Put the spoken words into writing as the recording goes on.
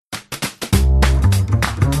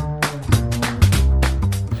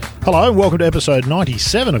Hello and welcome to episode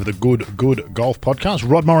 97 of the Good Golf Podcast.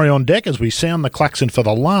 Rod Murray on deck as we sound the klaxon for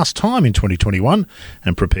the last time in 2021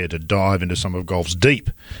 and prepare to dive into some of golf's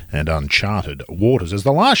deep and uncharted waters. As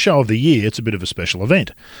the last show of the year, it's a bit of a special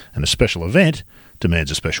event, and a special event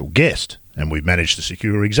demands a special guest. And we've managed to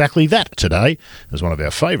secure exactly that today as one of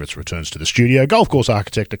our favourites returns to the studio. Golf course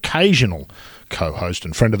architect, occasional co-host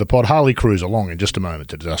and friend of the pod, Harley Kruse, along in just a moment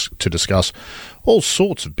to discuss all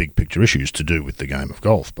sorts of big picture issues to do with the game of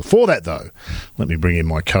golf. Before that, though, let me bring in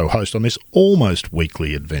my co-host on this almost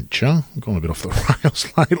weekly adventure. I've gone a bit off the rails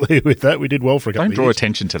lately with that. We did well for a couple of years. Don't draw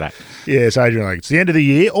attention to that. Yes, Adrian, it's the end of the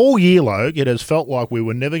year. All year, Logue, it has felt like we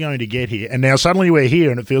were never going to get here, and now suddenly we're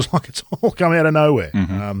here and it feels like it's all come out of nowhere.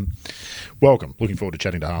 Welcome. Looking forward to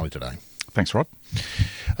chatting to Harley today. Thanks, Rod.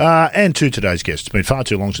 And to today's guest. It's been far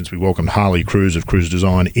too long since we welcomed Harley Kruse of Kruse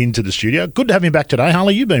Design into the studio. Good to have him back today.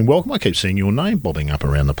 Harley, you've been welcome. I keep seeing your name bobbing up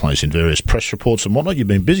around the place in various press reports and whatnot. You've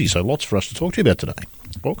been busy, so lots for us to talk to you about today.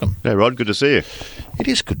 Welcome. Hey, Rod, good to see you. It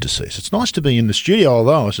is good to see us. It's nice to be in the studio,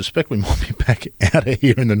 although I suspect we might be back out of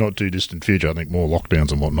here in the not-too-distant future. I think more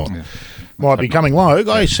lockdowns and whatnot might be coming low.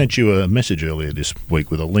 I sent you a message earlier this week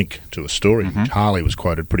with a link to a story which Harley was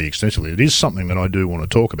quoted pretty extensively. It is something that I do want to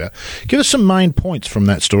talk about. Give us some main points from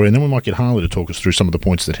that story, and then we might get Harley to talk us through some of the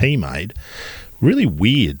points that he made. Really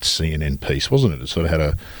weird CNN piece, wasn't it? It sort of had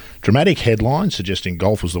a dramatic headline suggesting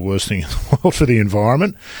golf was the worst thing in the world for the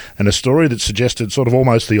environment, and a story that suggested sort of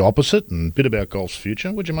almost the opposite and a bit about golf's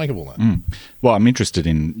future. What'd you make of all that? Well, I'm interested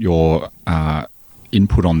in your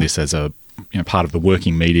input on this as a part of the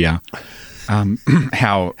working media.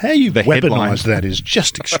 How you've weaponised that is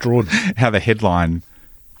just extraordinary. How the headline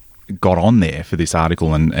got on there for this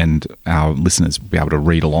article, and our listeners will be able to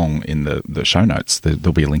read along in the show notes.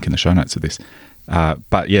 There'll be a link in the show notes of this.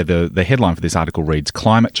 But yeah, the headline for this article reads,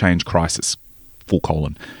 "Climate Change Crisis, :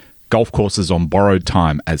 Golf courses on borrowed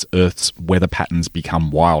time as Earth's weather patterns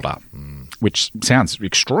become wilder," which sounds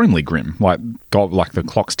extremely grim, like the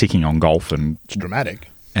clock's ticking on golf. And it's dramatic.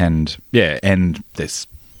 And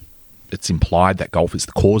it's implied that golf is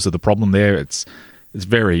the cause of the problem there. It's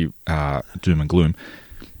very doom and gloom.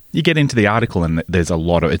 You get into the article and there's a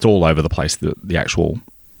lot of, it's all over the place, the actual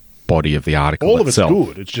body of the article all itself. All of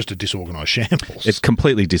it's good. It's just a disorganised shambles. It's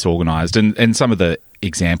completely disorganised. And some of the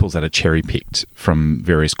examples that are cherry-picked from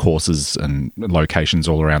various courses and locations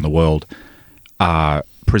all around the world are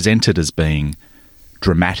presented as being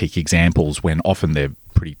dramatic examples when often they're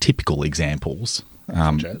pretty typical examples.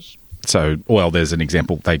 Such as? So, there's an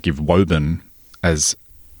example. They give Woburn as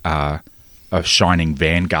a shining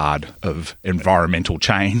vanguard of environmental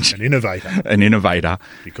change. An innovator.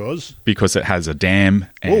 Because it has a dam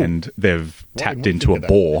and they've tapped into a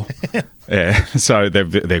bore. So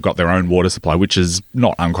they've got their own water supply, which is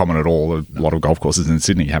not uncommon at all. A lot of golf courses in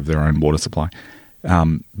Sydney have their own water supply.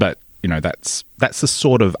 But, that's the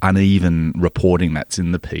sort of uneven reporting that's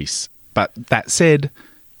in the piece. But that said,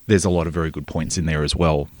 there's a lot of very good points in there as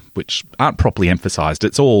well, which aren't properly emphasised.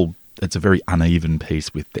 It's a very uneven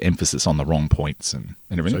piece with the emphasis on the wrong points and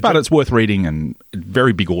everything. But it's worth reading, and a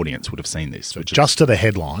very big audience would have seen this. So just to the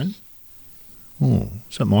headline. Oh,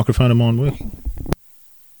 is that microphone of mine working?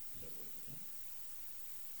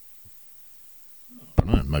 I don't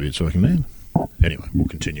know. Maybe it's working there. Anyway, we'll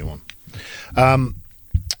continue on.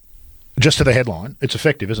 Just to the headline, it's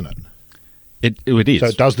effective, isn't it? It is. So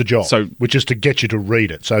it does the job, which is to get you to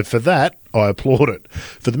read it. So for that, I applaud it.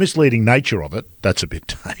 For the misleading nature of it, that's a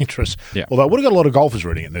bit dangerous. Yeah. Although I would have got a lot of golfers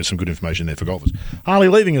reading it, and there's some good information there for golfers. Harley,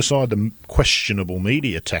 leaving aside the questionable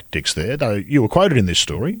media tactics there, though you were quoted in this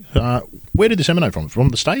story, where did this emanate from? From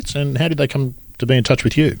the States, and how did they come to be in touch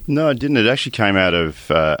with you? No, it didn't. It actually came out of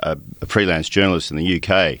a freelance journalist in the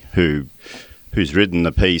UK who's written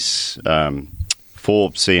the piece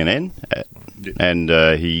for CNN. And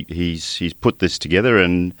he's put this together,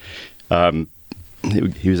 and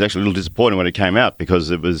he was actually a little disappointed when it came out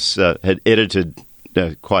because it was had edited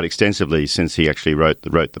quite extensively since he actually wrote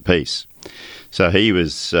the piece. So he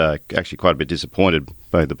was actually quite a bit disappointed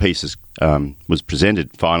by the piece was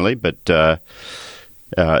presented finally, but at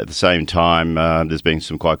the same time, there's been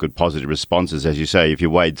some quite good positive responses, as you say. If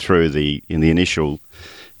you wade through the initial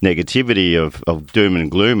negativity of doom and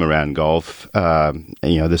gloom around golf,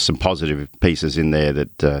 there's some positive pieces in there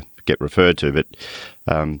that get referred to. But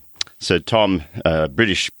so Tom,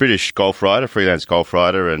 British golf writer, freelance golf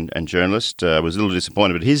writer and journalist, was a little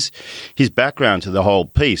disappointed. But his background to the whole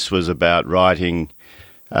piece was about writing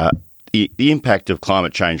the impact of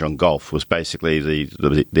climate change on golf was basically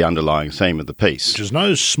the underlying theme of the piece, which is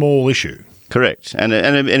no small issue. Correct, and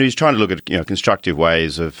he's trying to look at constructive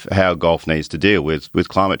ways of how golf needs to deal with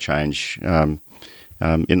climate change,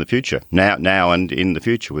 in the future, now and in the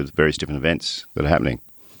future with various different events that are happening.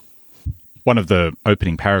 One of the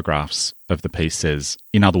opening paragraphs of the piece says,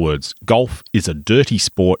 in other words, golf is a dirty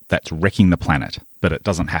sport that's wrecking the planet, but it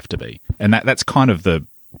doesn't have to be. And that's kind of the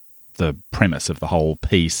premise of the whole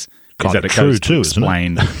piece, is that it goes to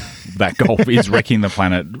explain that golf is wrecking the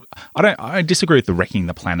planet. I disagree with the wrecking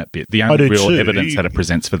the planet bit. The only real evidence that it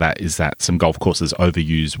presents for that is that some golf courses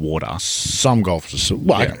overuse water. Some golfers,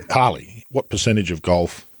 Harley, what percentage of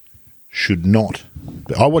golf should not?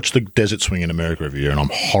 I watch the Desert Swing in America every year and I'm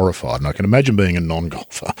horrified, and I can imagine being a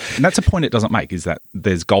non-golfer. And that's a point it doesn't make, is that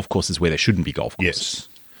there's golf courses where there shouldn't be golf courses. Yes.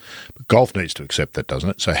 But golf needs to accept that, doesn't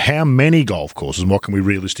it? So how many golf courses, and what can we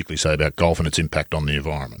realistically say about golf and its impact on the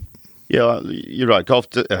environment? Yeah, you're right. Golf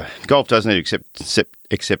does need to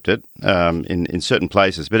accept it in certain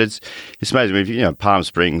places, but it's amazing. If Palm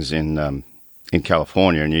Springs in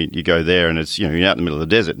California, and you go there, and it's you're out in the middle of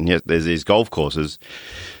the desert, and yet there's these golf courses,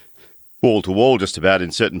 wall to wall, just about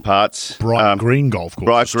in certain parts. Bright green golf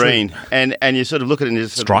courses. Bright green, and you sort of look at it and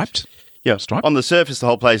it's striped. Yeah, striped. On the surface, the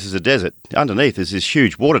whole place is a desert. Underneath is this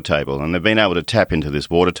huge water table, and they've been able to tap into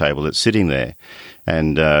this water table that's sitting there,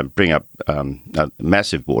 and bring up a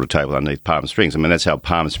massive water table underneath Palm Springs. I mean, that's how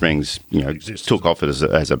Palm Springs, took off it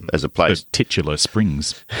as a place. The titular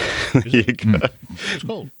springs. You go. It's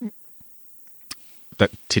called.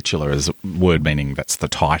 That titular is a word meaning that's the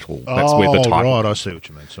title. That's where the title. Right, I see what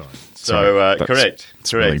you mean. Sorry. So correct.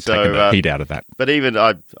 Really taking the heat out of that. But even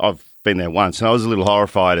I've been there once, and I was a little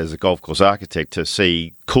horrified as a golf course architect to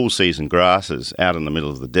see cool season grasses out in the middle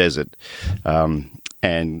of the desert,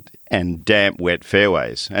 and damp, wet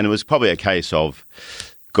fairways. And it was probably a case of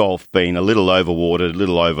golf being a little overwatered, a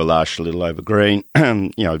little over lush, a little over green,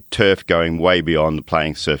 turf going way beyond the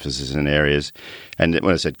playing surfaces in areas. And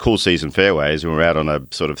when I said cool season fairways, we were out on a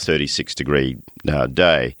sort of 36-degree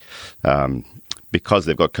day. Because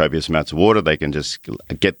they've got copious amounts of water, they can just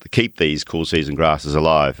keep these cool season grasses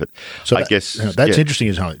alive. But so I guess that's interesting,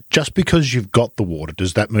 isn't it? Just because you've got the water,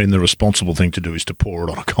 does that mean the responsible thing to do is to pour it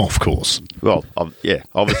on a golf course? Well,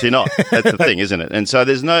 obviously not. That's the thing, isn't it? And so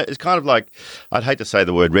it's kind of like, I'd hate to say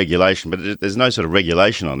the word regulation, but there's no sort of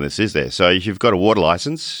regulation on this, is there? So if you've got a water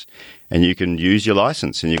license and you can use your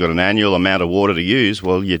license and you've got an annual amount of water to use,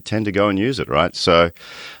 well, you tend to go and use it, right? So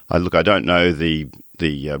I don't know the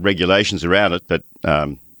regulations around it, but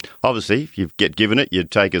obviously, if you get given it, you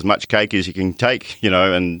take as much cake as you can take,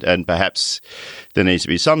 and perhaps there needs to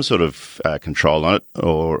be some sort of control on it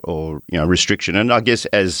or restriction. And I guess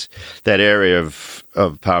as that area of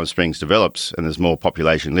Palm Springs develops and there's more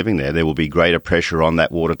population living there will be greater pressure on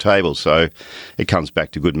that water table. So it comes back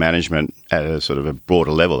to good management at a sort of a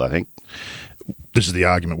broader level, I think. This is the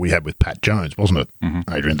argument we had with Pat Jones, wasn't it,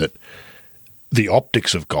 Adrian, that the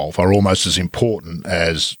optics of golf are almost as important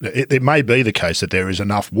as it may be the case that there is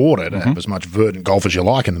enough water to have as much verdant golf as you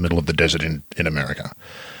like in the middle of the desert in America.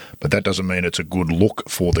 But that doesn't mean it's a good look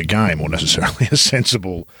for the game or necessarily a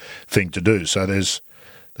sensible thing to do. So there's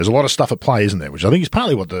a lot of stuff at play, isn't there, which I think is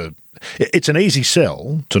partly what it's an easy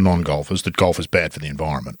sell to non-golfers that golf is bad for the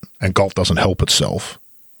environment, and golf doesn't help itself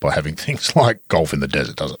by having things like golf in the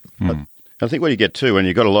desert, does it? I think what you get too, when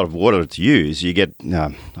you've got a lot of water to use, you get,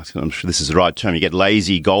 I'm sure this is the right term, you get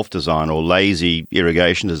lazy golf design or lazy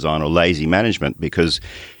irrigation design or lazy management, because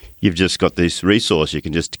you've just got this resource you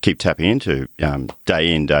can just keep tapping into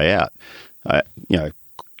day in, day out.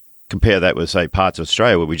 Compare that with, say, parts of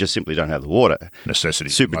Australia where we just simply don't have the water. Necessity.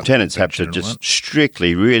 Superintendents have to just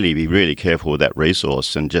strictly really be really careful with that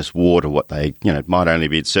resource and just water what they, it might only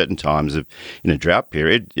be at certain times in a drought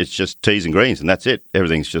period. It's just tees and greens and that's it.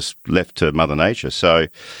 Everything's just left to Mother Nature. So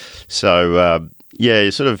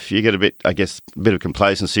you get a bit of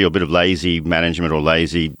complacency or a bit of lazy management or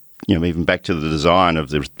lazy, even back to the design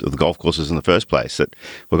of the golf courses in the first place, that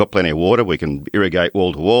we've got plenty of water, we can irrigate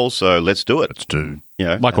wall to wall, so let's do it. Let's do.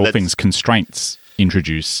 Like all things, constraints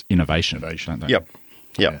introduce innovation. Don't they? Yep.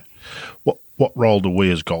 Yeah. What role do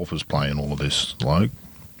we as golfers play in all of this, Logue?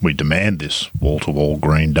 We demand this wall-to-wall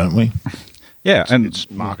green, don't we? Yeah, and it's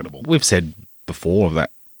marketable. We've said before that,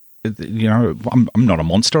 I'm not a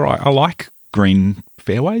monster. I like green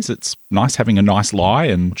fairways. It's nice having a nice lie.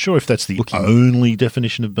 And I'm not sure if that's the only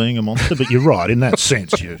definition of being a monster, but you're right. In that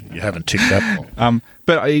sense, you haven't ticked that box.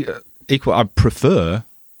 But I prefer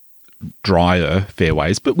drier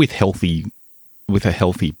fairways, but with a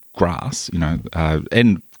healthy grass,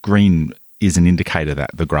 and green is an indicator that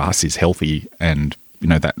the grass is healthy, and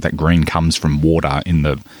that green comes from water in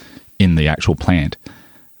the actual plant.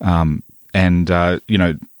 I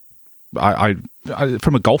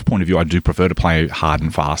from a golf point of view, I do prefer to play hard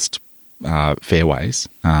and fast fairways.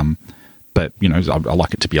 but I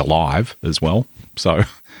like it to be alive as well. So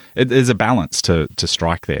there's a balance to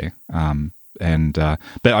strike there.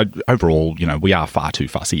 But overall, we are far too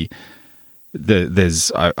fussy.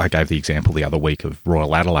 I gave the example the other week of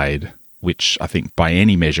Royal Adelaide, which I think by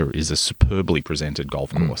any measure is a superbly presented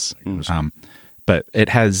golf course. But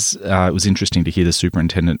it was interesting to hear the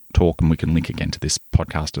superintendent talk, and we can link again to this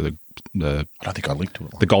podcast of the I don't think I linked to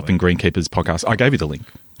it. The Golfing Greenkeepers podcast. I gave you the link.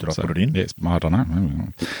 Did I put it in? Yes, I don't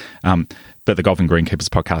know. But the Golfing Greenkeepers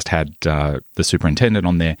podcast had the superintendent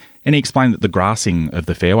on there, and he explained that the grassing of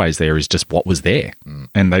the fairways there is just what was there.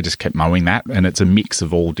 And they just kept mowing that, and it's a mix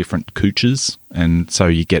of all different couches, and so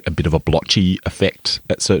you get a bit of a blotchy effect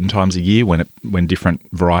at certain times of year when different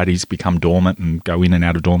varieties become dormant and go in and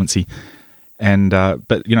out of dormancy. And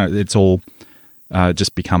but it's all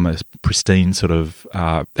just become a pristine sort of.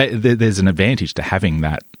 There's an advantage to having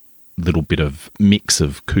that little bit of mix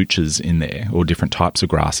of couches in there, or different types of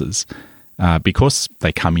grasses, because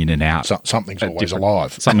they come in and out. Something's always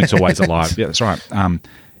alive. Something's always alive. Yeah, that's right. And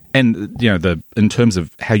in terms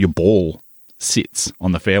of how your ball sits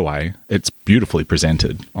on the fairway, it's beautifully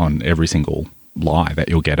presented on every single lie that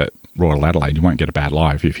you'll get at Royal Adelaide. You won't get a bad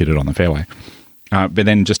lie if you've hit it on the fairway. But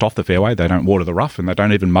then just off the fairway, they don't water the rough, and they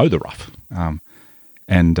don't even mow the rough.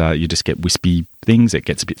 And you just get wispy things. It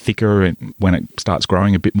gets a bit thicker when it starts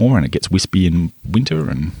growing a bit more, and it gets wispy in winter,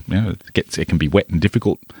 and it can be wet and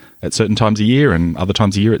difficult at certain times of year, and other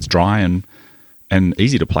times of year it's dry and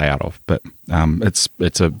easy to play out of. But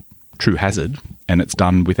it's a true hazard, and it's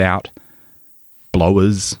done without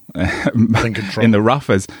blowers in the rough,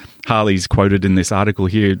 as Harley's quoted in this article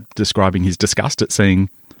here, describing his disgust at seeing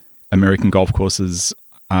American golf courses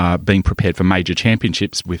being prepared for major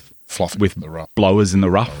championships with the rough, blowers in the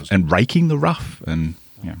rough and raking the rough, and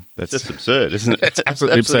that's just absurd, isn't it? It's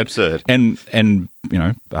absolutely absurd. And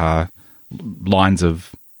lines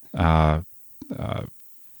of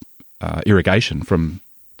irrigation from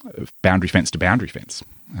boundary fence to boundary fence.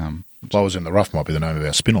 Blowers in the Rough might be the name of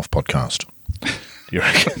our spin-off podcast. You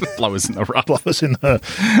reckon? Blowers in the rough. Blowers in the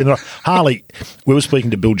rough. Harley, we were speaking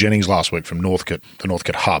to Bill Jennings last week from the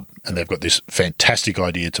Northcote Hub, and they've got this fantastic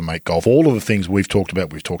idea to make golf. All of the things we've talked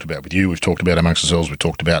about with you, we've talked about amongst ourselves, we've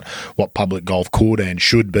talked about what public golf could and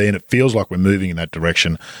should be, and it feels like we're moving in that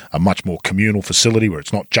direction, a much more communal facility where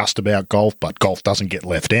it's not just about golf, but golf doesn't get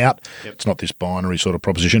left out. Yep. It's not this binary sort of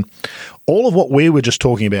proposition. All of what we were just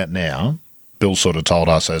talking about now, Bill sort of told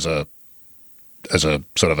us as a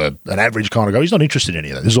sort of an average kind of guy, he's not interested in any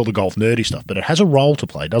of that. This is all the golf nerdy stuff, but it has a role to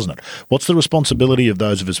play, doesn't it? What's the responsibility of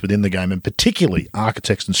those of us within the game, and particularly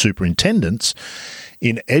architects and superintendents,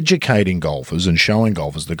 in educating golfers and showing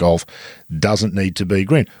golfers that golf doesn't need to be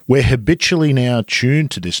green? We're habitually now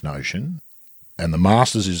tuned to this notion, and the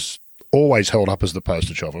Masters is always held up as the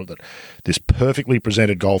poster child, that this perfectly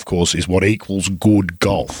presented golf course is what equals good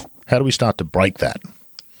golf. How do we start to break that?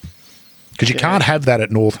 Because you can't have that at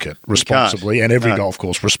Northcote responsibly and every golf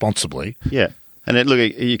course responsibly. Yeah. And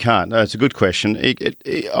you can't. No, it's a good question.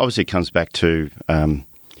 It obviously comes back to,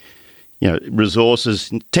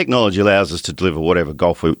 resources. Technology allows us to deliver whatever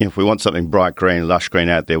golf. If we want something bright green, lush green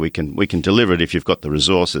out there, we can deliver it if you've got the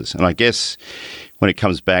resources. And I guess when it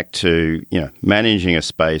comes back to, managing a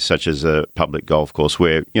space such as a public golf course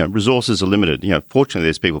where, resources are limited. Fortunately,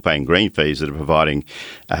 there's people paying green fees that are providing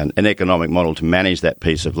an economic model to manage that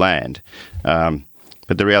piece of land.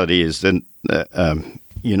 But the reality is then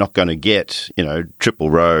you're not going to get,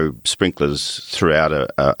 triple row sprinklers throughout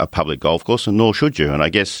a public golf course, and nor should you. And I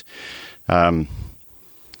guess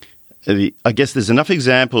there's enough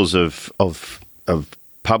examples of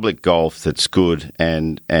public golf that's good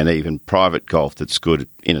and even private golf that's good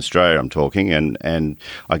in Australia, I'm talking. And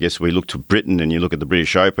I guess we look to Britain and you look at the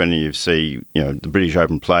British Open and you see, the British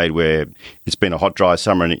Open played where it's been a hot, dry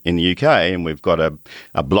summer in the UK, and we've got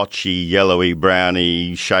a blotchy, yellowy,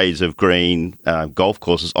 browny, shades of green golf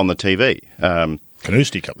courses on the TV.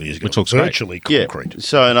 Carnoustie a couple of years ago, which looks virtually concrete.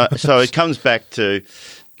 Yeah. So it comes back to,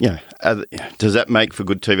 does that make for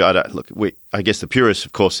good TV? I guess the purists,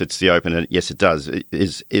 of course, it's the Open, and yes, it does.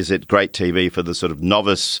 Is it great TV for the sort of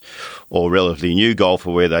novice or relatively new golfer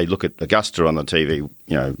where they look at Augusta on the TV,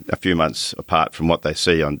 a few months apart from what they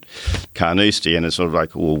see on Carnoustie, and it's sort of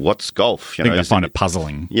like, well, what's golf? I think they find it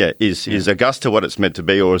puzzling. Yeah, is Augusta what it's meant to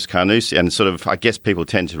be, or is Carnoustie? And sort of, I guess people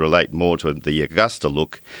tend to relate more to the Augusta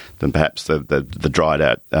look than perhaps the dried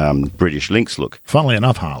out British links look. Funnily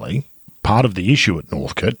enough, Harley, part of the issue at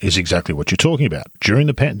Northcote is exactly what you're talking about. During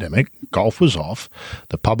the pandemic, golf was off.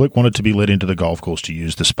 The public wanted to be let into the golf course to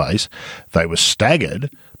use the space. They were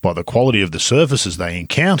staggered by the quality of the surfaces they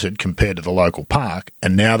encountered compared to the local park,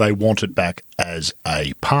 and now they want it back as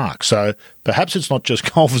a park. So perhaps it's not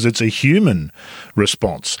just golfers, it's a human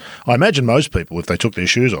response. I imagine most people, if they took their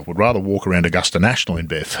shoes off, would rather walk around Augusta National in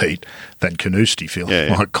bare feet than Carnoustie feeling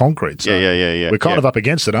like concrete. So we're kind of up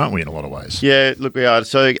against it, aren't we, in a lot of ways? Yeah, look, we are.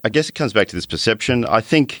 So I guess it comes back to this perception. I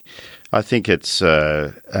think it's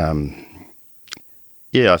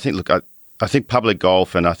I think public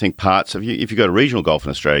golf, and I think parts of if you go to regional golf in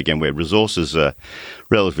Australia again, where resources are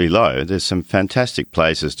relatively low, there's some fantastic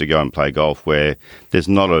places to go and play golf where there's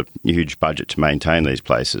not a huge budget to maintain these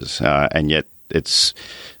places, and yet it's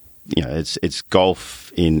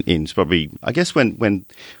golf in probably, I guess when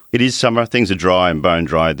it is summer, things are dry and bone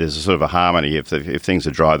dry. There's a sort of a harmony. If things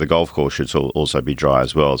are dry, the golf course should also be dry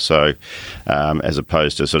as well. So, as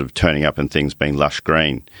opposed to sort of turning up and things being lush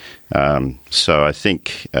green. So I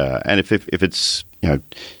think, and if it's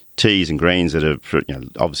tees and greens that are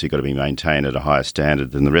obviously got to be maintained at a higher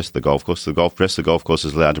standard than the rest of the golf course, rest of the golf course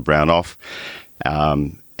is allowed to brown off,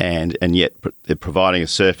 and yet they're providing a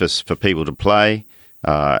surface for people to play.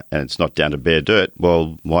 And it's not down to bare dirt.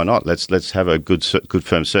 Well, why not? Let's have a good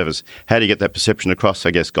firm surface. How do you get that perception across?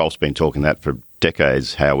 I guess golf's been talking that for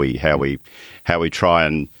decades. How we try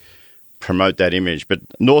and promote that image. But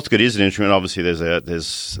Northcote is an instrument. Obviously, there's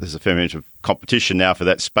a fair amount of competition now for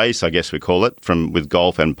that space, I guess we call it, with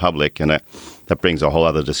golf and public, and that brings a whole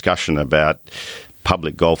other discussion about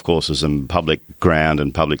public golf courses and public ground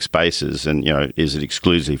and public spaces, and is it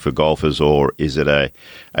exclusively for golfers, or is it a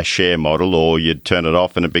share model, or you turn it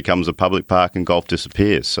off and it becomes a public park and golf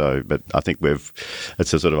disappears? So, but I think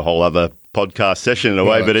it's a sort of a whole other podcast session in a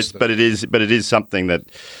way, but it is something that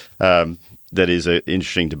that is an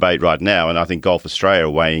interesting debate right now, and I think Golf Australia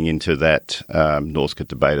are weighing into that Northcote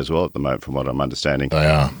debate as well at the moment, from what I'm understanding. They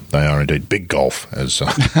are indeed. Big golf, as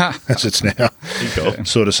it's now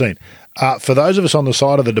sort of seen. For those of us on the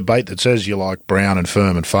side of the debate that says you like brown and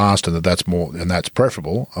firm and fast, and that's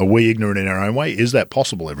preferable, are we ignorant in our own way? Is that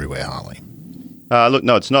possible everywhere, Harley? Look,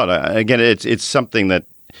 no, it's not. Again, it's something that,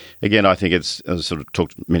 again, I think it's, as I sort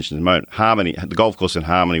of mentioned in a moment, harmony. The golf course in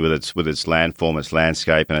harmony with its landform, its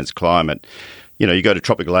landscape, and its climate. You go to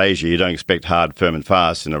tropical Asia, you don't expect hard, firm, and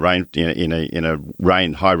fast in a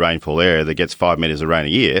high rainfall area that gets 5 metres of rain a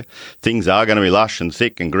year. Things are going to be lush and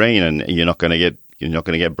thick and green, and you're not going to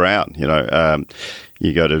get brown.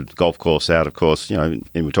 You go to golf course out, of course, and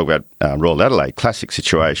we talk about Royal Adelaide, classic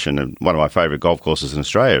situation, and one of my favourite golf courses in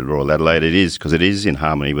Australia, Royal Adelaide. It is because it is in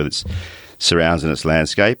harmony with its surrounds and its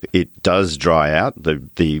landscape. It does dry out.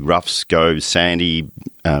 The roughs go sandy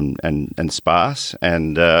and sparse,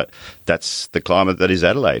 and that's the climate that is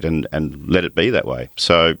Adelaide, and let it be that way.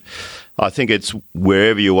 So I think it's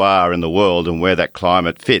wherever you are in the world and where that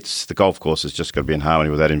climate fits, the golf course has just got to be in harmony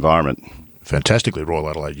with that environment. Fantastically, Royal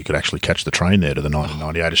Adelaide. You could actually catch the train there to the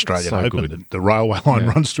 1998 Australian Open. The railway line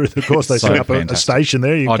runs through the course. They set up a station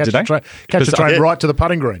there. You catch the train right to the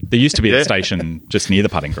putting green. There used to be a station just near the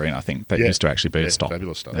putting green, I think. That used to actually be a stop.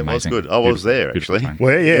 Fabulous stuff. It was good. I was there, actually.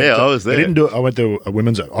 Well, I was there. I didn't do it. I went to a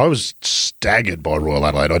women's. I was staggered by Royal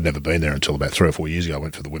Adelaide. I'd never been there until about 3 or 4 years ago. I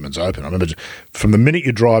went for the Women's Open. I remember from the minute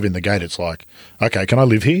you drive in the gate, it's like, okay, can I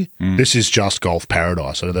live here? This is just golf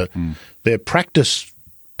paradise. So their practice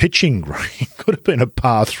pitching green could have been a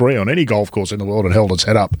par 3 on any golf course in the world and held its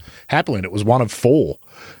head up happily, and it was one of 4.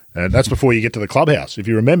 And that's before you get to the clubhouse. If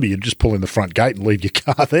you remember, you just pull in the front gate and leave your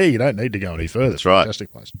car there. You don't need to go any further. That's right.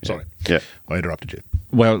 Fantastic place. Sorry. Yeah. I interrupted you.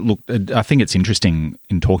 Well, look, I think it's interesting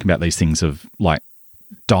in talking about these things of like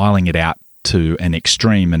dialing it out to an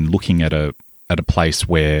extreme and looking at a place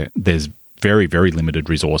where there's very, very limited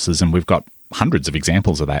resources, and we've got hundreds of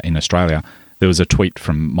examples of that in Australia. There was a tweet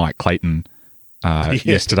from Mike Clayton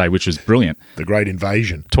yesterday, which was brilliant. The Great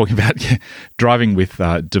Invasion. Talking about driving with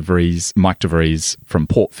Mike DeVries from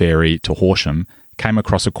Port Fairy to Horsham, came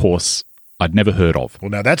across a course I'd never heard of. Well,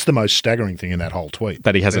 now that's the most staggering thing in that whole tweet.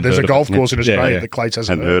 That he hasn't There's heard a golf course in Australia that Clates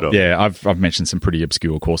hasn't heard of. Yeah, I've mentioned some pretty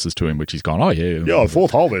obscure courses to him, which he's gone, oh, yeah. Yeah, fourth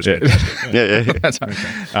hole there's fantastic.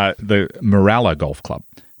 Yeah. The Moralla Golf Club.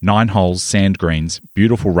 9 holes, sand greens,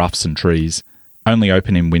 beautiful roughs and trees, only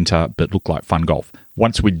open in winter, but look like fun golf.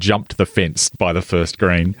 Once we jumped the fence by the first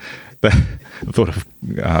green, I thought of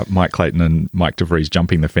Mike Clayton and Mike DeVries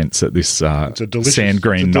jumping the fence at this sand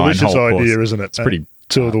green 9-hole course. It's a delicious idea, isn't it? It's pretty...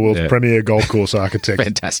 Two of the world's premier golf course architects.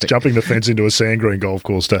 Fantastic. Jumping the fence into a sand green golf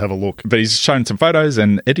course to have a look. But he's shown some photos,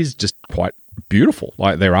 and it is just quite beautiful.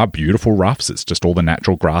 Like, there are beautiful roughs. It's just all the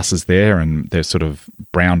natural grasses there, and they're sort of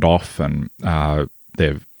browned off, and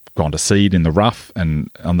they've gone to seed in the rough, and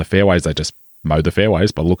on the fairways, they just mow the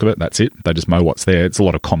fairways by the look of it. That's it. They just mow what's there. It's a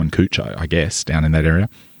lot of common cooch, I guess, down in that area.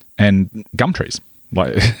 And gum trees.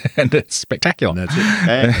 and it's spectacular. And that's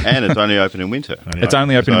it. And it's only open in winter. It's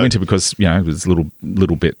only open in winter because it's a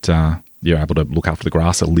little bit. You're able to look after the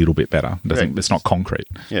grass a little bit better. It's not concrete.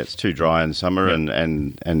 Yeah, it's too dry in summer,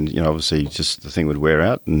 and obviously just the thing would wear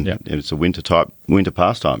out, and it's a winter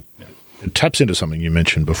pastime. Yeah. It taps into something you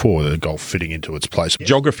mentioned before, the golf fitting into its place.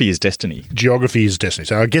 Geography is destiny. Geography is destiny.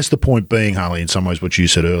 So I guess the point being, Harley, in some ways what you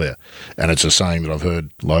said earlier, and it's a saying that I've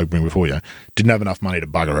heard Logue bring before, didn't have enough money to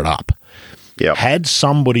bugger it up. Yep. Had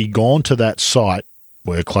somebody gone to that site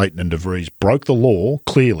where Clayton and DeVries broke the law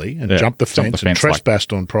clearly and jumped the fence and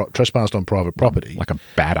trespassed on private property. Like a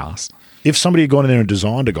badass. If somebody had gone in there and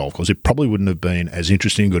designed a golf course, it probably wouldn't have been as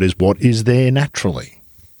interesting and good as what is there naturally.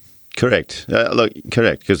 Correct.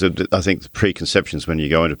 Correct, because I think the preconceptions when you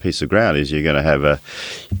go into a piece of ground is you're going to have a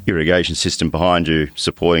irrigation system behind you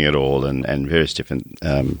supporting it all and various different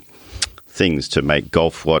things to make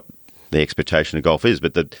golf what the expectation of golf is.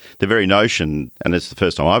 But the very notion, and it's the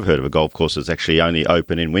first time I've heard of a golf course that's actually only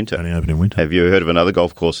open in winter. Only open in winter. Have you heard of another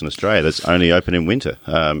golf course in Australia that's only open in winter?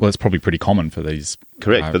 Well, it's probably pretty common for these.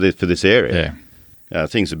 Correct, for this area. Yeah.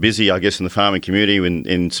 Things are busy, I guess, in the farming community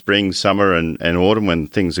in spring, summer and autumn when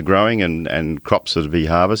things are growing and crops are to be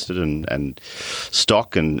harvested and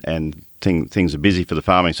stock and things are busy for the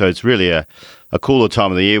farming. So it's really a cooler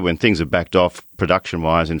time of the year when things are backed off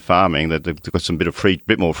production-wise in farming, that they've got some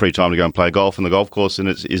bit more free time to go and play golf, and the golf course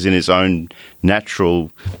is in its own natural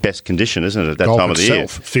best condition, isn't it, at that golf time of the year? Golf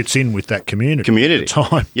itself fits in with that community. Community.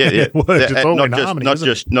 Time. Yeah. It works. It's all in harmony,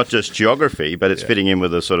 not just geography, but it's fitting in with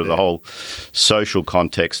the sort of the whole social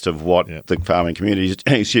context of what the farming community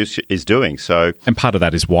is doing. So, and part of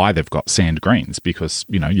that is why they've got sand greens, because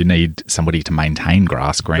you need somebody to maintain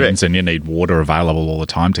grass greens, and you need water available all the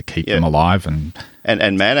time to keep them alive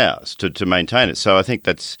and man hours to maintain it. So I think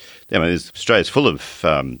Australia's full of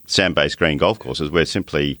sand-based green golf courses where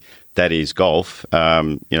simply that is golf.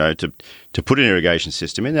 To put an irrigation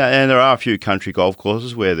system in, and there are a few country golf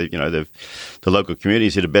courses where the local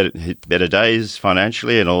communities hit better days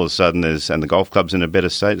financially, and all of a sudden and the golf club's in a better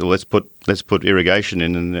state. Well, let's put irrigation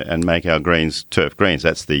in and make our greens turf greens.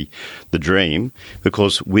 That's the dream,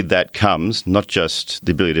 because with that comes not just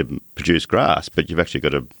the ability to produce grass, but you've actually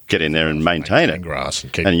got to get in there and maintain it. Grass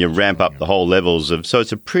and you ramp up the whole levels of. So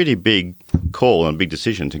it's a pretty big call and a big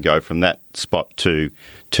decision to go from that spot to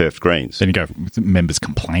turf greens. Then you go with members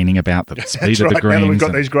complaining about the speed of the greens. Now that we've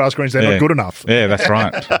got these grass greens, they're not good enough. Yeah, that's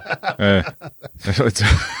right.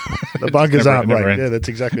 The bunkers aren't right. Yeah, that's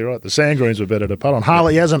exactly right. The sand greens were better to putt on.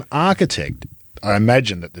 Harley, as an architect, I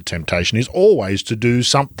imagine that the temptation is always to do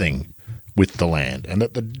something with the land, and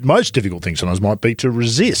that the most difficult thing sometimes might be to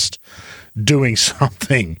resist doing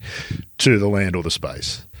something to the land or the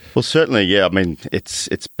space. Well, certainly, yeah. I mean, it's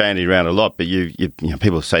bandied around a lot, but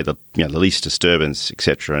people say the least disturbance,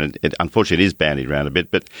 etc. And it unfortunately it is bandied around a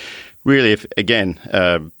bit. But really, if again,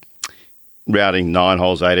 routing 9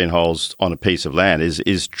 holes, 18 holes on a piece of land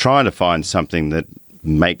is trying to find something that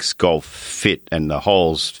makes golf fit and the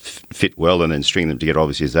holes fit well, and then string them together.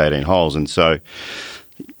 Obviously, is 18 holes, and so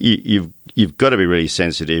you've got to be really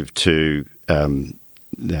sensitive to.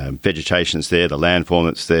 The vegetation's there, the landform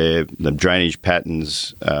that's there, the drainage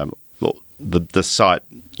patterns, the site,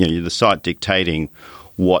 the site dictating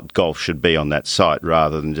what golf should be on that site,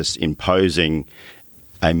 rather than just imposing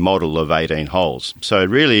a model of 18 holes. So it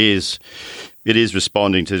really is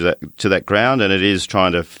responding to that ground, and it is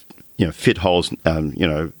trying to fit holes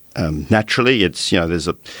naturally. It's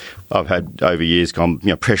I've had over years gone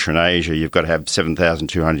pressure in Asia. You've got to have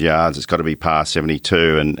 7,200 yards. It's got to be past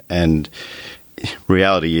 72, and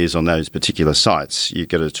reality is on those particular sites, you've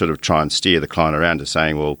got to sort of try and steer the client around to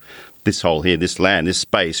saying, well, this hole here, this land, this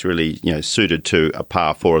space really, suited to a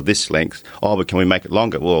par 4 of this length. Oh, but can we make it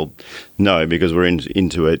longer? Well, no, because we're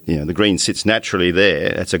into it. The green sits naturally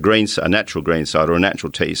there. It's a natural green site or a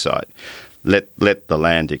natural tee site. Let the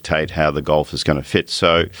land dictate how the golf is going to fit.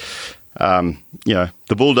 So,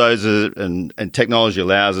 the bulldozer and technology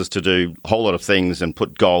allows us to do a whole lot of things and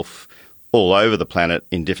put golf all over the planet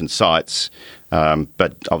in different sites.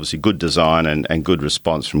 But obviously good design and good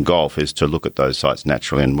response from golf is to look at those sites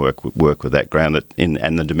naturally and work with that ground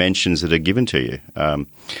and the dimensions that are given to you.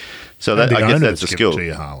 So that, I guess that's a skill. To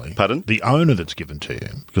you, Harley. Pardon? The owner that's given to you.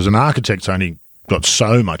 Because an architect's only got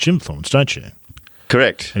so much influence, don't you?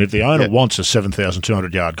 Correct. And if the owner wants a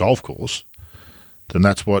 7,200-yard golf course, then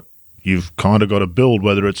that's what you've kind of got to build,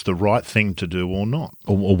 whether it's the right thing to do or not.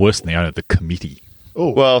 Or worse than the owner, the committee.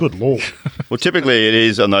 Oh, well, good lord! Well, typically it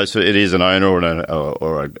is on those. It is an owner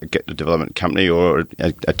or a development company, or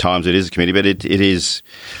at times it is a committee. But it is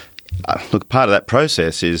look, part of that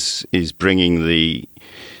process is bringing the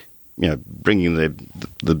bringing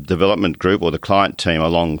the development group or the client team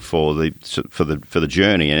along for the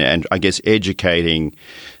journey, and I guess educating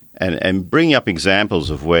and bringing up examples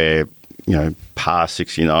of where par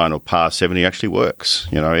 69 or par 70 actually works.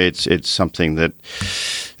 It's something that,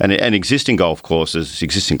 and existing golf courses,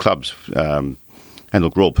 existing clubs. And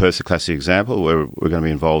look, Royal Perth's a classic example where we're going to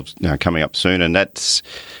be involved coming up soon, and that's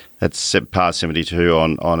par 72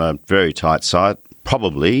 on a very tight site.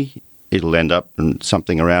 Probably it'll end up in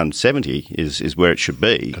something around 70 is where it should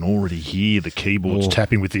be. You can already hear the keyboards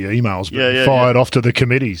tapping with the emails being fired off to the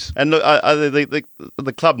committees. And look,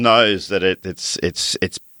 the club knows that it's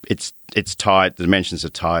tight, the dimensions are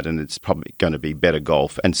tight, and it's probably going to be better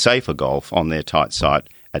golf and safer golf on their tight site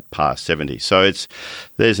at par 70. So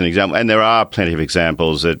there's an example, and there are plenty of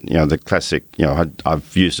examples that, the classic,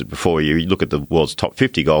 I've used it before. You look at the world's top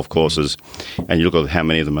 50 golf courses and you look at how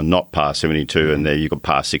many of them are not par 72, and there you've got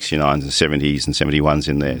par 69s and 70s and 71s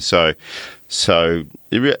in there. So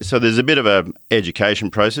there's a bit of an education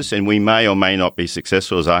process, and we may or may not be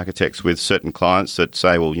successful as architects with certain clients that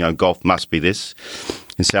say, well, golf must be this.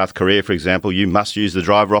 In South Korea, for example, you must use the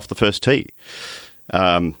driver off the first tee.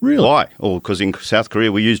 Really? Why? Well, because in South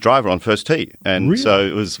Korea we use driver on first tee, and really? So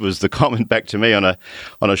it was the comment back to me on a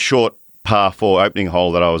short par 4 opening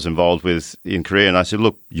hole that I was involved with in Korea, and I said,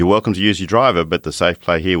 look, you're welcome to use your driver, but the safe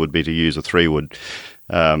play here would be to use a 3-wood.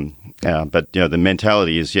 But the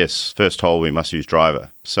mentality is, yes, first hole we must use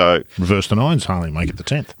driver. So reverse the 9s, Harley, make it the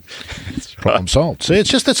 10th. Problem solved. See, it's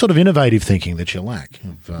just that sort of innovative thinking that you lack.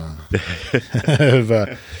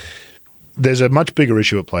 There's a much bigger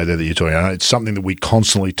issue at play there that you're talking about. It's something that we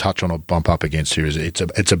constantly touch on or bump up against here.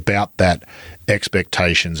 It's about that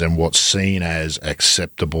expectations and what's seen as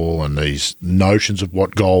acceptable and these notions of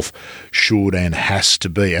what golf should and has to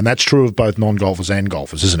be. And that's true of both non-golfers and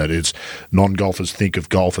golfers, isn't it? It's non-golfers think of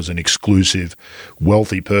golf as an exclusive,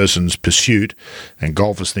 wealthy person's pursuit, and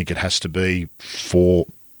golfers think it has to be for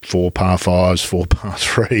 4 par 5s, 4 par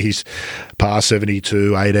 3s, par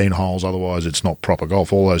 72, 18 holes. Otherwise, it's not proper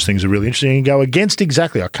golf. All those things are really interesting and go against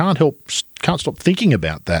exactly. I can't stop thinking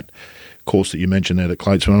about that course that you mentioned there at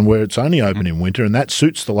Clayton, where it's only open in winter, and that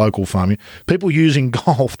suits the local farming. People using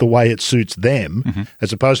golf the way it suits them,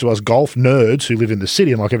 as opposed to us golf nerds who live in the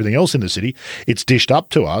city, and like everything else in the city, it's dished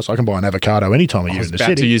up to us. I can buy an avocado any time of year in the city. I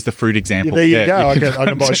was about to use the fruit example. There you go. I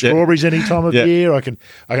can buy strawberries any time of year. I can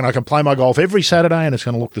play my golf every Saturday, and it's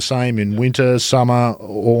going to look the same in winter, summer,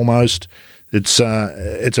 almost. It's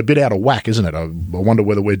a bit out of whack, isn't it? I wonder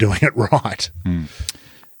whether we're doing it right.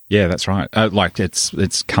 Yeah, that's right.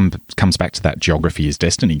 Comes back to that geography is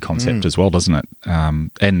destiny concept as well, doesn't it?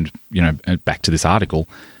 And back to this article,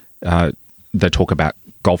 they talk about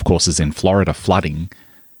golf courses in Florida flooding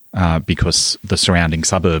because the surrounding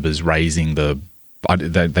suburb is raising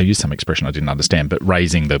they use some expression I didn't understand, but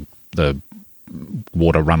raising the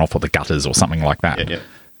water runoff or the gutters or something like that,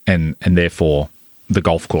 and therefore the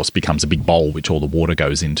golf course becomes a big bowl which all the water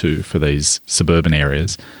goes into for these suburban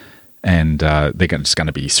areas. And they're just going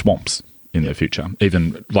to be swamps in the future,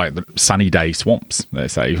 even like the sunny day swamps, they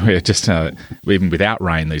say. We're just even without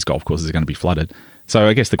rain, these golf courses are going to be flooded. So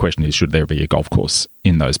I guess the question is, should there be a golf course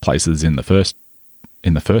in those places in the first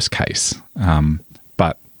case? And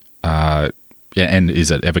is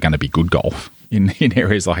it ever going to be good golf in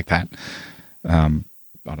areas like that?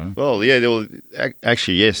 I don't know. Well,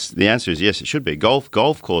 actually, yes. The answer is yes, it should be. Golf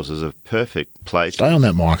courses are perfect place. Stay on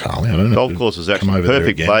that mic, Harley. I don't know. Golf courses are actually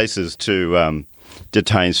perfect places to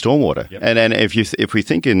detain stormwater. Yep. And if we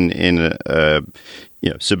think in a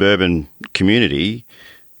suburban community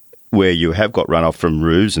where you have got runoff from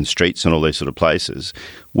roofs and streets and all these sort of places,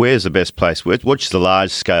 where's the best place? What's the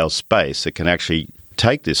large scale space that can actually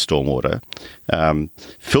take this stormwater,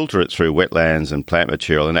 filter it through wetlands and plant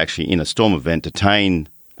material, and actually in a storm event detain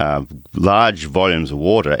large volumes of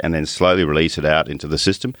water and then slowly release it out into the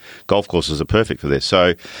system? Golf courses are perfect for this.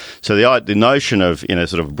 So the notion of, in a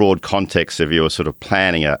sort of broad context, if you were sort of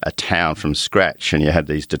planning a town from scratch and you had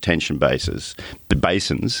these detention basins,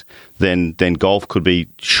 then golf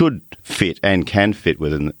should fit and can fit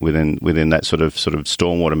within that sort of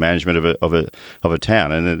stormwater management of a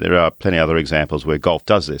town. And there are plenty of other examples where golf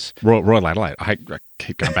does this. Royal Adelaide. I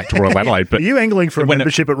keep going back to Royal Adelaide, but are you angling for a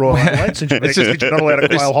membership at Royal Adelaide since you're not allowed to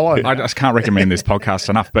Quail Hollow? I just can't recommend this podcast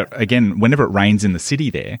enough. But again, whenever it rains in the city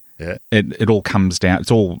there, it all comes down. It's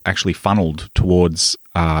all actually funneled towards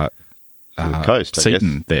the coast,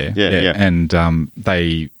 Seaton there. Yeah. And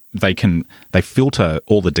they filter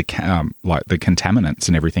all the the contaminants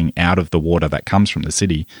and everything out of the water that comes from the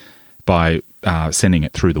city by sending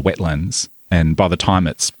it through the wetlands. And by the time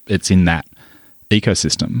it's in that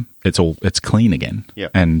ecosystem, it's clean again.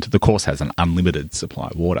 Yep. And the course has an unlimited supply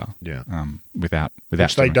of water. Yeah. Without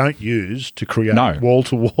which they don't use to create No.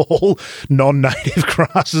 wall-to-wall non-native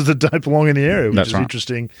grasses that don't belong in the area, which That's is right.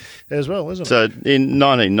 interesting as well, isn't it? So in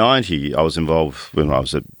 1990, I was involved when I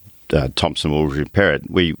was at Thompson, Woolwich and Perrott.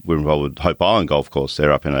 We were involved with Hope Island Golf Course.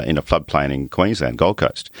 They're up in a floodplain in Queensland, Gold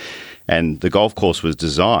Coast. And the golf course was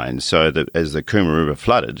designed so that as the Coomera River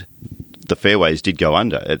flooded, the fairways did go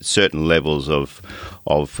under at certain levels of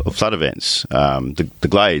flood events. The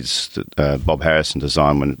glades that Bob Harrison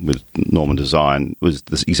designed with Norman Design was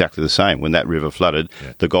exactly the same. When that river flooded,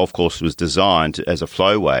 the golf course was designed as a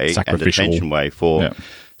flowway and detention way for... Yeah.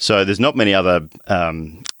 So there's not many other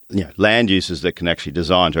land uses that can actually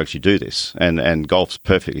design to actually do this, and golf's a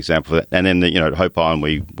perfect example of that. And then at Hope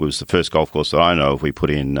Island, was the first golf course that I know of. We put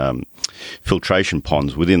in filtration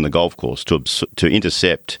ponds within the golf course to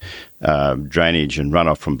intercept drainage and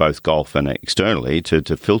runoff from both golf and externally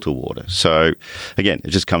to filter water. So again, it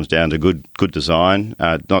just comes down to good design,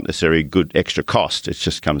 not necessarily good extra cost. It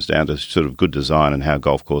just comes down to sort of good design and how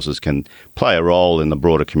golf courses can play a role in the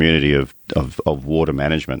broader community of water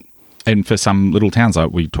management. And for some little towns,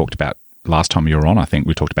 like we talked about last time you were on, I think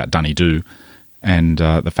we talked about Dunedoo, and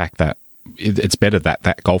the fact that it's better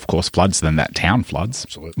that golf course floods than that town floods.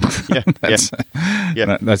 Absolutely.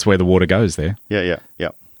 That's where the water goes there. Yeah.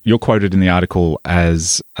 You're quoted in the article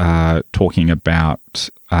as talking about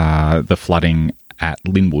the flooding at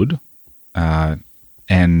Linwood, but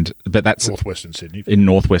that's northwestern Sydney. In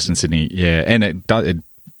northwestern Sydney, yeah, and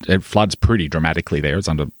it floods pretty dramatically there. It's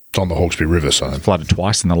on the Hawkesbury River, so it's flooded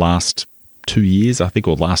twice in the last 2 years, I think,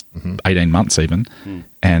 or last 18 months even.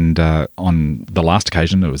 And on the last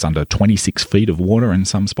occasion, it was under 26 feet of water in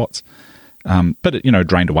some spots. But it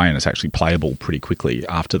drained away, and it's actually playable pretty quickly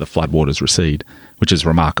after the floodwaters recede, which is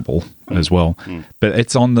remarkable as well. But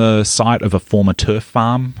it's on the site of a former turf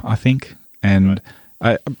farm, I think. And,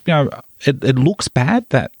 it looks bad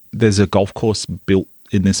that there's a golf course built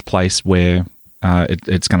in this place where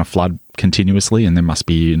it's going to flood continuously, and there must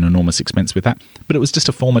be an enormous expense with that. But it was just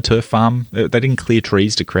a former turf farm. They didn't clear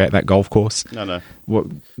trees to create that golf course. No.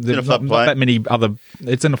 There's in a floodplain. Not that many other.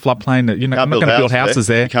 It's in a floodplain. You're not going to build houses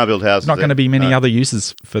there. You can't build houses. Not going to be many other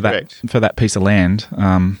uses for that piece of land.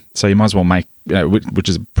 So you might as well make, which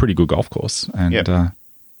is a pretty good golf course, and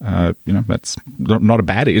that's not a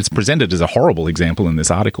bad. It's presented as a horrible example in this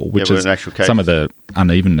article, which is some of the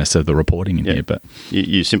unevenness of the reporting in here. But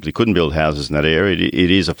you simply couldn't build houses in that area. It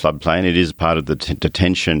is a floodplain. It is part of the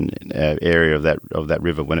detention area of that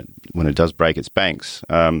river when it does break its banks.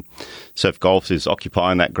 So if golf is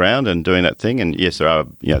occupying that ground and doing that thing, and yes, there are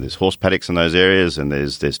there's horse paddocks in those areas, and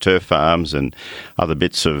there's turf farms and other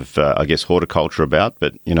bits of horticulture about,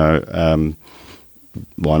 but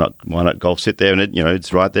why not golf sit there, and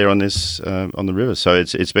it's right there on this on the river. So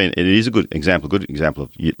it is a good example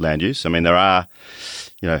of land use. I mean, there are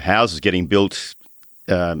houses getting built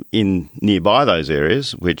in nearby those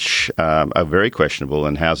areas which are very questionable,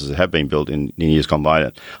 and houses that have been built in years gone by.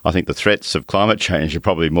 I think the threats of climate change are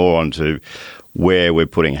probably more onto where we're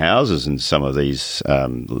putting houses in some of these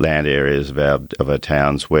land areas of our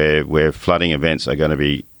towns where flooding events are going to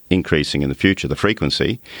be increasing in the future, the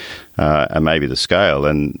frequency and maybe the scale.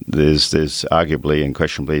 And there's arguably and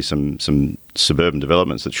questionably some suburban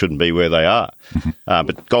developments that shouldn't be where they are.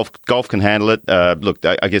 But golf can handle it. Look,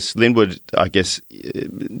 I guess Linwood,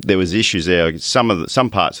 there was issues there. Some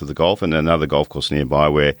parts of the golf and another golf course nearby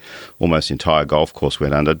where almost the entire golf course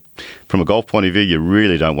went under. From a golf point of view, you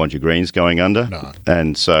really don't want your greens going under. No.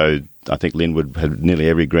 And so I think Linwood had nearly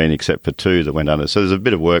every green except for two that went under. So there's a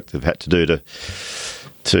bit of work they've had to do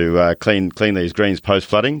to clean these greens post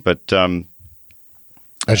flooding, but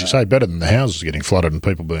as you say, better than the houses getting flooded and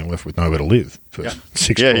people being left with nowhere to live for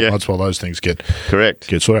 6 months while those things get sorted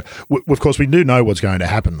out. Of course, we do know what's going to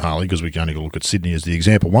happen, Harley, because we can only look at Sydney as the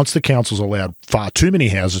example. Once the council's allowed far too many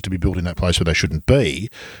houses to be built in that place where they shouldn't be,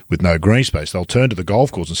 with no green space, they'll turn to the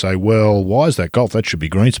golf course and say, well, why is that golf? That should be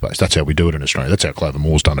green space. That's how we do it in Australia. That's how Clover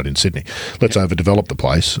Moore's done it in Sydney. Let's overdevelop the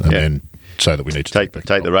place and then say that we need to take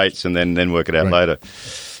the rates and then work it out later.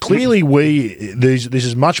 Clearly, this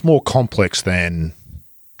is much more complex than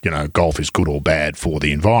golf is good or bad for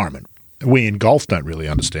the environment. We in golf don't really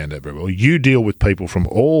understand that very well. You deal with people from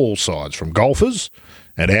all sides, from golfers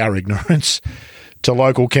and our ignorance to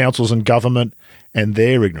local councils and government and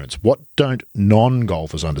their ignorance. What don't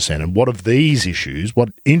non-golfers understand? And what of these issues, what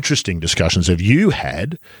interesting discussions have you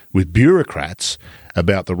had with bureaucrats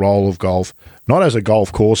about the role of golf, not as a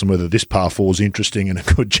golf course and whether this par 4 is interesting and a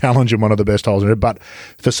good challenge and one of the best holes in it, but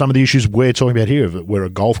for some of the issues we're talking about here, where a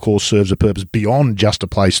golf course serves a purpose beyond just a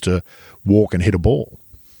place to walk and hit a ball?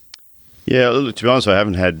 Yeah, look, to be honest, I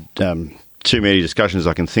haven't had too many discussions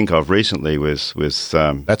I can think of recently with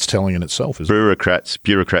that's telling in itself, isn't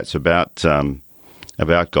bureaucrats about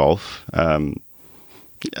golf.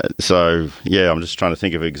 So yeah, I'm just trying to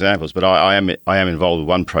think of examples, but I am involved with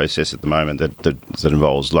one process at the moment that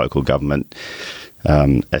involves local government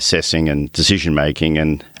assessing and decision making,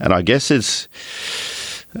 and I guess it's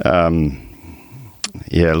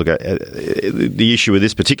look, the issue with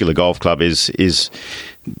this particular golf club is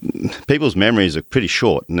people's memories are pretty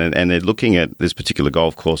short, and they're looking at this particular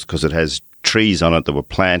golf course because it has trees on it that were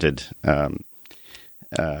planted. And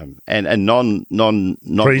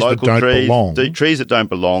non-local trees that don't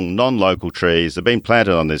belong, non-local trees have been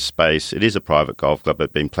planted on this space. It is a private golf club,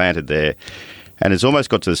 but been planted there. And it's almost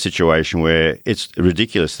got to the situation where it's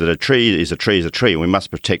ridiculous that a tree is a tree is a tree, and we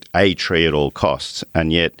must protect a tree at all costs.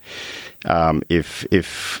 And yet,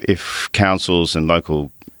 if councils and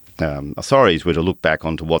local authorities were to look back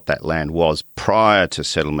onto what that land was prior to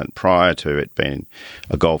settlement, prior to it being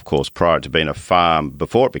a golf course, prior to being a farm,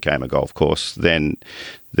 before it became a golf course, then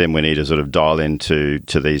we need to sort of dial into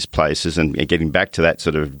these places and getting back to that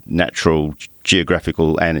sort of natural,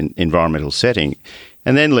 geographical and environmental setting,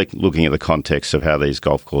 and then looking at the context of how these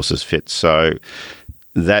golf courses fit. So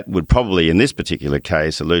that would probably, in this particular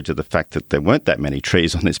case, allude to the fact that there weren't that many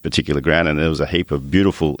trees on this particular ground, and there was a heap of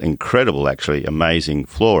beautiful, incredible, actually amazing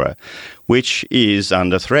flora, which is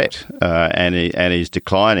under threat and is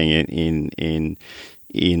declining in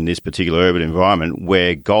this particular urban environment,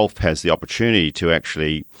 where golf has the opportunity to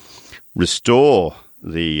actually restore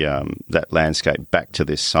that landscape back to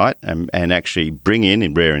this site and actually bring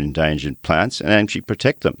in rare and endangered plants and actually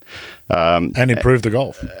protect them and improve the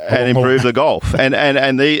golf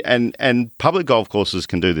and public golf courses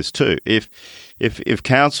can do this too. If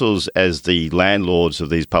councils, as the landlords of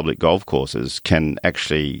these public golf courses, can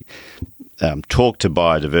actually talk to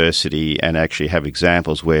biodiversity and actually have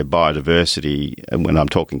examples where biodiversity, and when I'm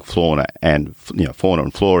talking fauna and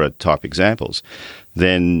flora type examples,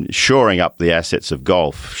 then shoring up the assets of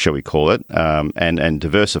golf, shall we call it, and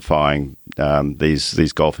diversifying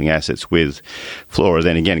these golfing assets with flora,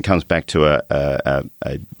 then again it comes back to a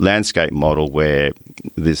landscape model where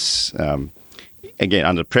this again,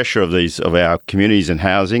 under pressure of our communities and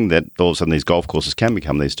housing, that all of a sudden these golf courses can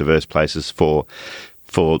become these diverse places for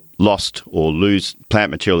lost or lose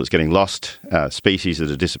plant material that's getting lost, species that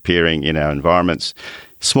are disappearing in our environments,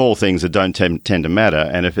 small things that don't tend to matter.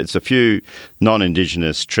 And if it's a few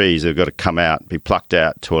non-Indigenous trees that have got to come out, be plucked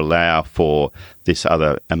out to allow for this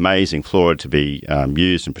other amazing flora to be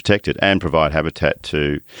used and protected and provide habitat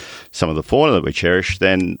to some of the fauna that we cherish,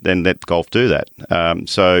 then let golf do that.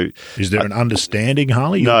 So, is there an understanding,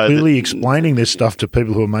 Harley? You're clearly explaining this stuff to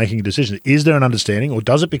people who are making decisions. Is there an understanding, or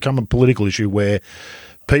does it become a political issue where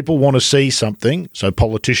people want to see something, so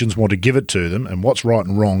politicians want to give it to them, and what's right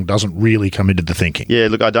and wrong doesn't really come into the thinking? Yeah,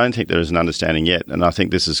 look, I don't think there is an understanding yet, and I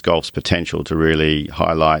think this is golf's potential to really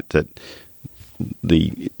highlight that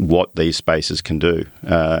what these spaces can do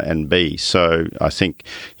and be. So I think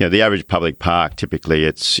the average public park, typically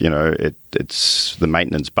it's the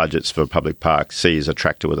maintenance budgets for a public park sees a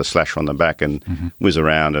tractor with a slasher on the back and whiz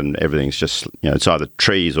around, and everything's just it's either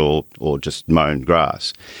trees or just mown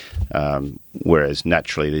grass. Whereas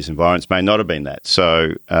naturally these environments may not have been that.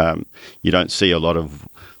 So you don't see a lot of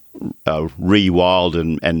re-wild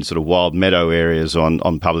and sort of wild meadow areas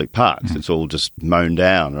on public parks. It's all just mown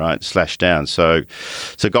down, right, slashed down. So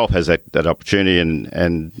golf has that opportunity,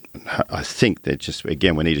 and I think that just,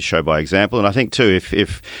 again, we need to show by example. And I think too,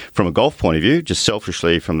 if from a golf point of view, just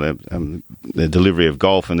selfishly from the delivery of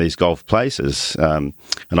golf in these golf places, and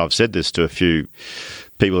I've said this to a few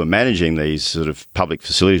people who are managing these sort of public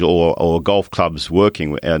facilities or golf clubs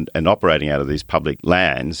working and operating out of these public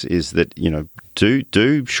lands, is that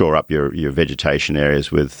do shore up your vegetation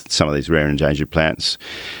areas with some of these rare and endangered plants,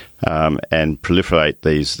 and proliferate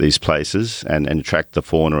these places and attract the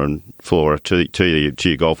fauna and flora to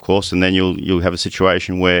your golf course, and then you'll have a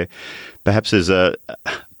situation where perhaps there's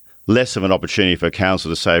less of an opportunity for a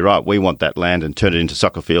council to say, right, we want that land and turn it into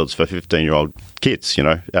soccer fields for 15-year-old kids,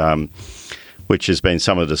 which has been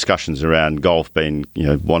some of the discussions around golf being,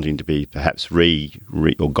 wanting to be perhaps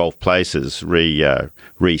or golf places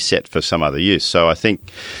reset for some other use. So I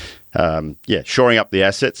think shoring up the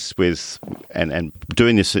assets with and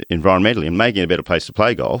doing this environmentally and making it a better place to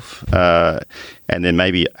play golf, and then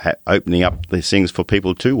maybe opening up these things for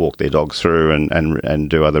people to walk their dogs through and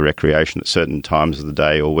do other recreation at certain times of the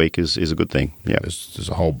day or week is a good thing. Yeah, there's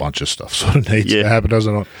a whole bunch of stuff sort of needs to happen,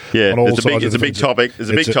 doesn't it? Yeah, it's a big topic. It's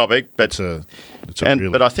a big topic, but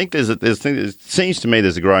but I think it seems to me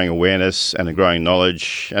there's a growing awareness and a growing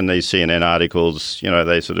knowledge, and these CNN articles,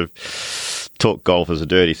 they sort of talk golf as a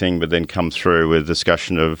dirty thing, but then come through with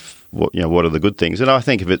discussion of what are the good things. And I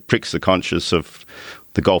think if it pricks the conscience of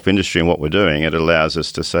the golf industry and what we're doing, it allows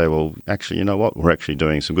us to say, well, actually, you know what, we're actually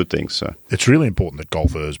doing some good things. So it's really important that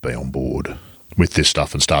golfers be on board with this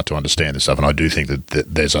stuff and start to understand this stuff. And I do think that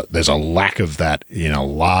there's a lack of that in a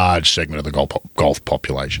large segment of the golf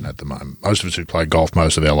population at the moment. Most of us who play golf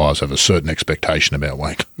most of our lives have a certain expectation about the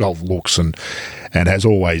way golf looks and has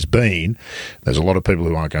always been. There's a lot of people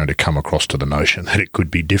who aren't going to come across to the notion that it could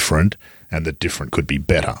be different and that different could be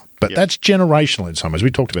better. But that's generational in some ways.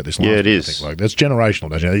 We talked about this last week. Yeah, it is. I think, that's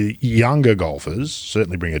generational. Younger golfers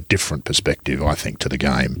certainly bring a different perspective, I think, to the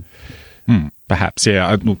game. Perhaps,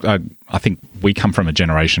 yeah. I think we come from a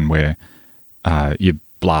generation where you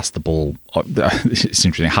blast the ball. It's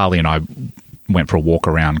interesting. Harley and I went for a walk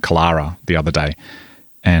around Kalara the other day,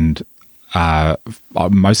 and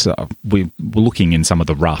we were looking in some of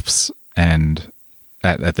the roughs and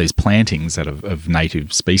at these plantings of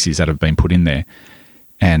native species that have been put in there.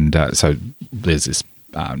 And so there's this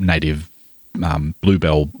native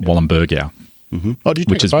bluebell Wallenbergia,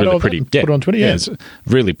 which is really pretty. Put it on Twitter, it's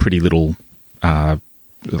really pretty little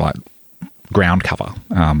like ground cover.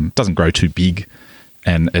 Doesn't grow too big,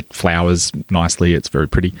 and it flowers nicely. It's very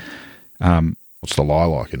pretty. What's the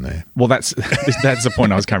lilac in there? Well, that's the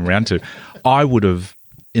point I was coming around to. I would have,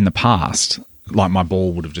 in the past, like my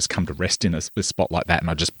ball would have just come to rest in a spot like that, and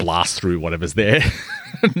I'd just blast through whatever's there.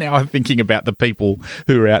 Now I'm thinking about the people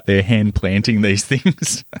who are out there hand planting these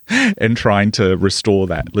things and trying to restore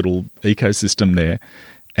that little ecosystem there.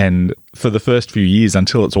 And for the first few years,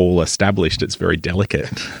 until it's all established, it's very delicate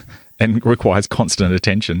and requires constant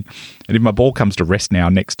attention. And if my ball comes to rest now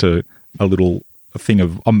next to a little thing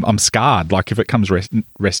of, I'm scarred. Like if it comes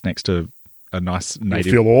rest next to a nice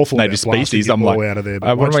native species, I'm like, out of there,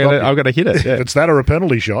 I've got to hit it. Yeah. If it's that or a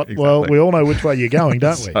penalty shot, exactly. Well, we all know which way you're going,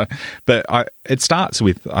 don't we? But it starts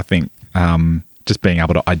with, I think, just being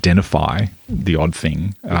able to identify the odd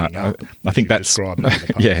thing. I think that's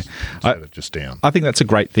just down. I think that's a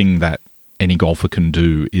great thing that any golfer can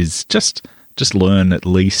do is just learn at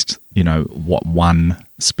least what one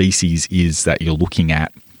species is that you're looking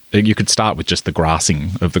at. You could start with just the grassing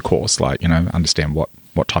of the course, understand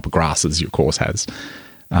what type of grasses your course has,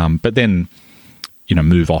 but then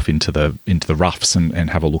move off into the roughs and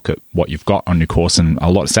have a look at what you've got on your course. And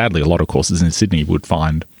sadly, a lot of courses in Sydney would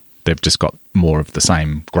find they've just got more of the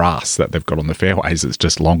same grass that they've got on the fairways. It's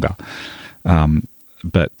just longer.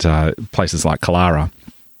 But places like Kalara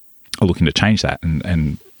are looking to change that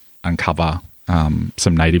and uncover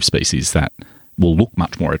some native species that will look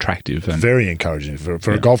much more attractive. And very encouraging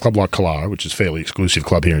for a golf club like Kalara, which is a fairly exclusive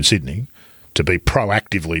club here in Sydney, to be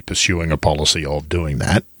proactively pursuing a policy of doing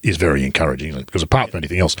that is very encouraging, because apart from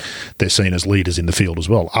anything else, they're seen as leaders in the field as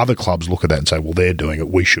well. Other clubs look at that and say, well, they're doing it,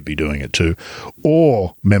 we should be doing it too.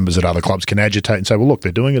 Or members at other clubs can agitate and say, well, look,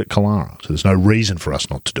 they're doing it at Kalara, so there's no reason for us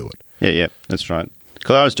not to do it. Yeah, that's right.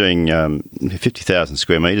 Kalara's doing 50,000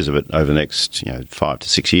 square metres of it over the next 5 to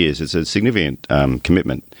 6 years. It's a significant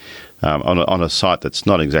commitment on a site that's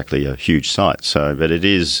not exactly a huge site. But it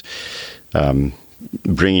is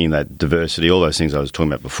bringing that diversity, all those things I was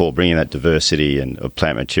talking about before, bringing that diversity and of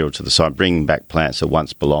plant material to the site, bringing back plants that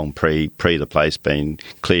once belonged pre the place being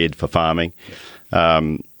cleared for farming.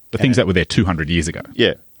 The things that were there 200 years ago.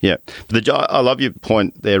 Yeah. But I love your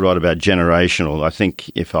point there, Rod, about generational. I think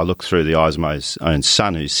if I look through the eyes of my own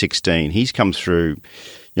son, who's 16, he's come through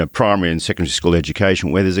primary and secondary school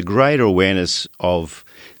education where there's a greater awareness of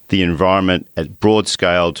the environment at broad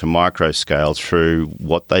scale to micro scale through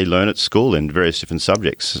what they learn at school in various different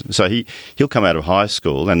subjects. So he'll come out of high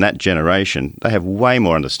school, and that generation, they have way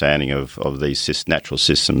more understanding of these natural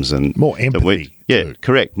systems and more empathy.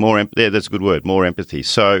 Correct. More empathy. Yeah, that's a good word. More empathy.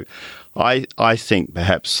 So I think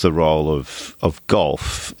perhaps the role of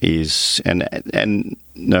golf is, and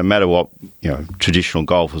no matter what traditional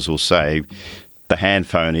golfers will say, the hand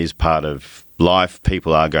phone is part of life,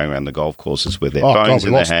 people are going around the golf courses with their phones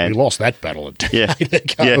in their hand. We lost that battle a decade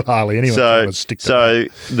ago, Yeah. Harley. Anyway, So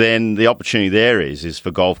then the opportunity there is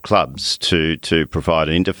for golf clubs to provide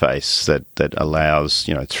an interface that allows,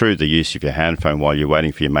 through the use of your hand phone while you're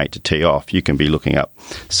waiting for your mate to tee off, you can be looking up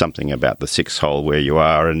something about the sixth hole where you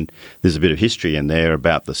are, and there's a bit of history in there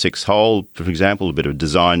about the sixth hole, for example, a bit of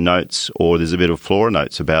design notes, or there's a bit of flora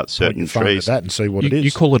notes about certain trees. That and see what it is.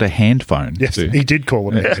 You call it a hand phone. Yes, too. he did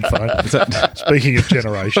call it a hand phone. Speaking of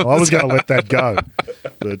generation, I was going to let that go.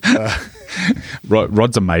 But,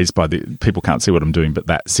 Rod's amazed by people can't see what I'm doing, but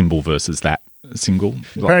that symbol versus that single.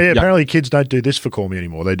 Apparently kids don't do this for Call Me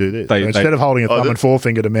anymore. They do this. Instead of holding a thumb and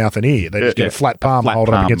forefinger to mouth and ear, they just get a flat palm and hold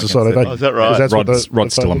it up against the side of the is that right?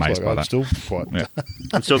 Rod's still amazed by that. I'm still quite...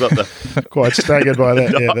 I've still got the... quite staggered by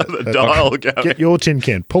that. the dial going. Get your tin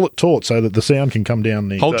can, pull it taut so that the sound can come down.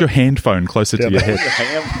 Hold your hand phone closer to your head.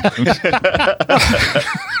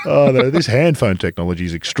 This hand phone technology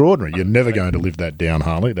is extraordinary. You're never going to live that down,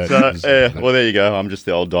 Harley. Well, there you go. I'm just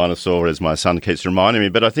the old dinosaur, as my son keeps reminding me.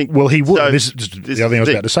 But I think... Well, he would. So, this is the other thing I was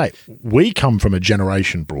about to say. We come from a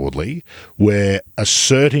generation, broadly, where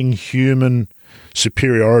asserting human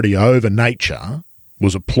superiority over nature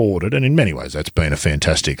was applauded, and in many ways that's been a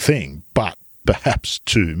fantastic thing, but perhaps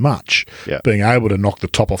too much. Yeah. Being able to knock the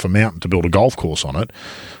top off a mountain to build a golf course on it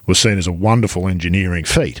was seen as a wonderful engineering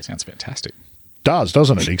feat. Sounds fantastic.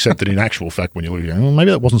 Doesn't it? Except that in actual fact, when you look at it, well, maybe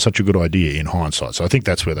that wasn't such a good idea in hindsight. So I think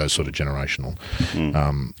that's where those sort of generational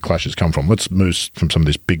clashes come from. Let's move from some of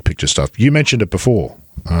this big picture stuff. You mentioned it before,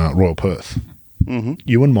 Royal Perth. Mm-hmm.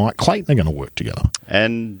 You and Mike Clayton are going to work together.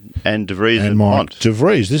 And De Vries and Mike De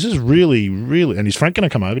Vries. This is really, really... And is Frank going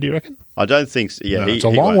to come over, do you reckon? I don't think so. Yeah, no, it's a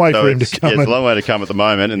long way for him to come. Yeah, it's a long way to come at the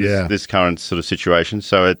moment in this current sort of situation.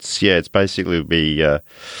 So it's basically be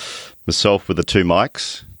myself with the two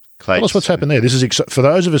mics. Tell us what's happened there. This is for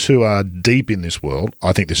those of us who are deep in this world.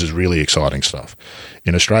 I think this is really exciting stuff.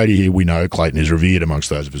 In Australia, here we know Clayton is revered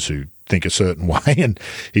amongst those of us who think a certain way, and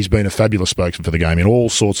he's been a fabulous spokesman for the game in all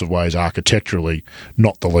sorts of ways, architecturally,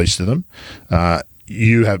 not the least of them.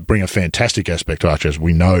 You bring a fantastic aspect to Archer, as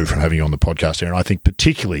we know from having you on the podcast here, and I think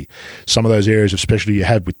particularly some of those areas of specialty you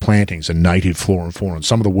have with plantings and native flora and fauna, and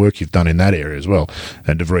some of the work you've done in that area as well.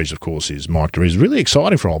 And De Vries, of course, is Mike De Vries. Really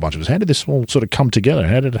exciting for a whole bunch of us. How did this all sort of come together?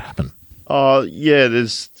 How did it happen? It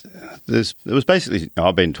was basically,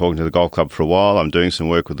 I've been talking to the golf club for a while. I'm doing some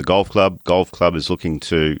work with the golf club. Golf club is looking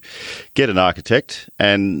to get an architect,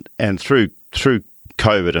 and through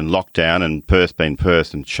COVID and lockdown and Perth being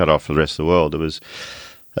Perth and shut off from the rest of the world, there was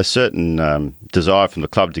a certain desire from the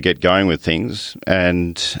club to get going with things,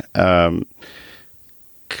 and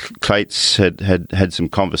Clates had some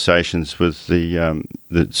conversations with the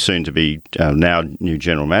soon-to-be now new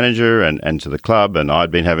general manager and to the club, and I'd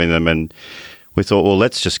been having them, and we thought, well,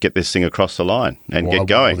 let's just get this thing across the line and get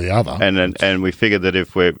going. The other. And we figured that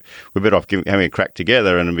if we're better off having a crack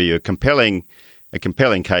together, and it'd be a compelling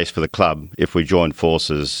case for the club if we joined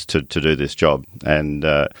forces to do this job. And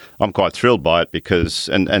I'm quite thrilled by it because,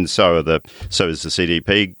 and so is the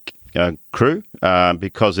CDP crew,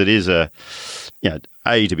 because it is A,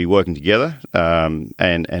 to be working together,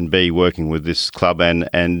 and B, working with this club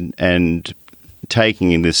and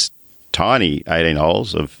taking in this tiny 18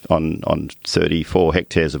 holes on 34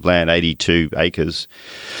 hectares of land, 82 acres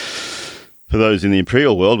for those in the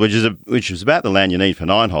imperial world, which is about the land you need for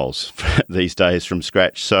 9 holes these days from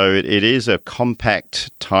scratch. So it is a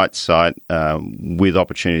compact, tight site with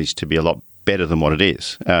opportunities to be a lot better than what it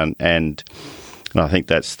is. And I think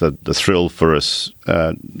that's the thrill for us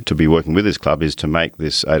to be working with this club, is to make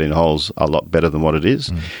this 18 holes a lot better than what it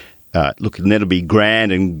is. Look, it'll never be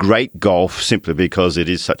grand and great golf simply because it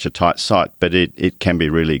is such a tight site, but it can be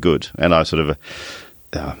really good. And I sort of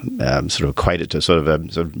equate it to sort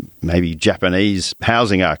of maybe Japanese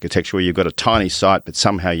housing architecture, where you've got a tiny site, but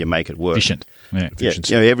somehow you make it work. Efficient. Yeah.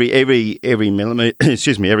 Yeah, every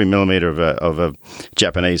millimeter of a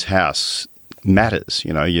Japanese house matters.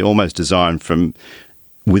 You almost design from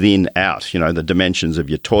within out. The dimensions of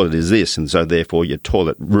your toilet is this, and so therefore your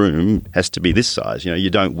toilet room has to be this size. You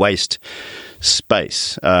don't waste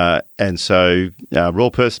space, and so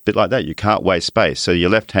Royal Perth's a bit like that. You can't waste space, so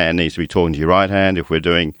your left hand needs to be talking to your right hand. If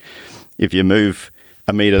you move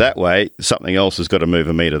a metre that way, something else has got to move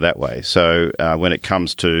a metre that way. So when it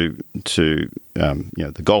comes to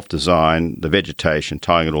the golf design, the vegetation,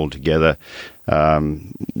 tying it all together,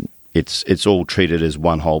 it's all treated as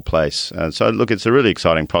one whole place. So look, it's a really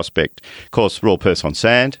exciting prospect. Of course, Royal Perth on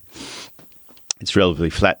sand. It's relatively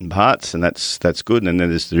flat in parts, and that's good. And then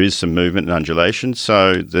there is some movement and undulation.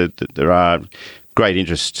 So there are great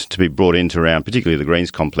interests to be brought into around, particularly the greens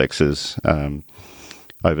complexes,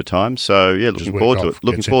 over time. So, yeah, looking forward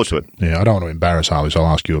to it. Yeah, I don't want to embarrass Harley, so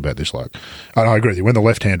I'll ask you about this. And I agree with you. When the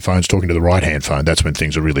left-hand phone's talking to the right-hand phone, that's when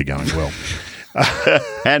things are really going well.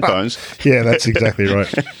 Hand phones. Yeah, that's exactly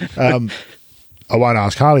right. I won't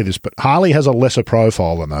ask Harley this, but Harley has a lesser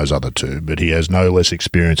profile than those other two, but he has no less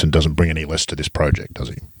experience and doesn't bring any less to this project, does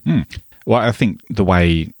he? Well, I think the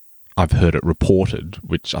way I've heard it reported,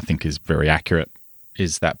 which I think is very accurate,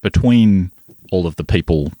 is that between all of the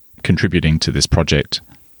people contributing to this project,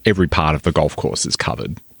 every part of the golf course is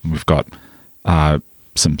covered. We've got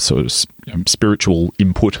some sort of spiritual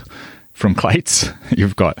input from Clates.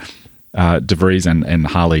 You've got DeVries and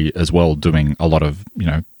Harley as well doing a lot of,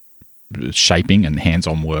 shaping and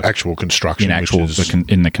hands-on work. Actual construction.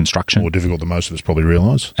 In the construction. More difficult than most of us probably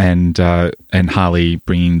realise. And Harley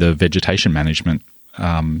bringing the vegetation management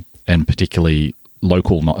and particularly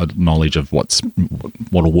local knowledge of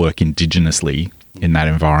what'll work indigenously in that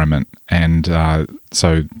environment. And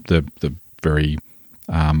so the very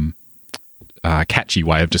catchy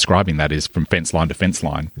way of describing that is from fence line to fence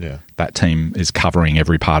line. Yeah. That team is covering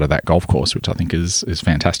every part of that golf course, which I think is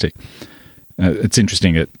fantastic. It's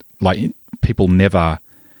interesting people never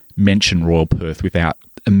mention Royal Perth without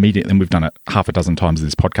immediately, and we've done it half a dozen times in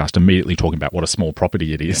this podcast, immediately talking about what a small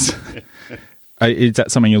property it is. Is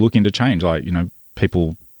that something you're looking to change?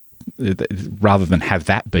 People, rather than have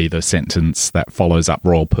that be the sentence that follows up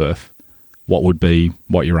Royal Perth, what would be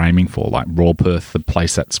what you're aiming for? Like Royal Perth, the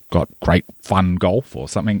place that's got great fun golf or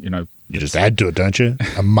something, You just add to it, don't you?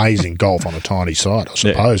 Amazing golf on a tiny site, I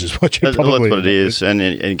suppose, is what you probably... That's what it is. And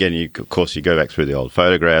again, of course, you go back through the old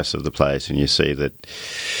photographs of the place and you see that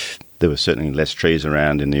there were certainly less trees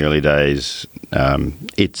around in the early days.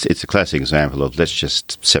 It's a classic example of let's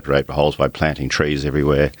just separate the holes by planting trees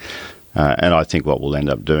everywhere. And I think what we'll end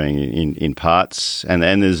up doing in parts, and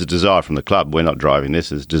there's a desire from the club. We're not driving this.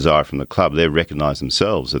 There's a desire from the club. They recognise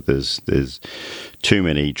themselves that there's too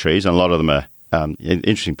many trees, and a lot of them are.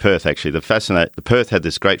 Interesting, Perth actually. The Perth had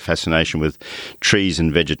this great fascination with trees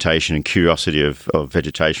and vegetation and curiosity of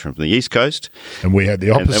vegetation from the East Coast. And we had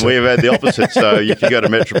the opposite. And we have had the opposite. So if you go to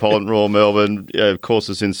Metropolitan Royal Melbourne,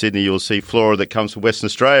 courses in Sydney, you'll see flora that comes from Western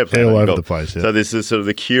Australia. All over the place. Yeah. So this is sort of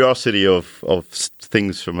the curiosity of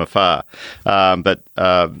things from afar. I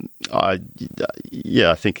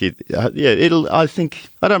think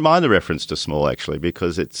I don't mind the reference to small actually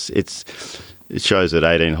because it shows that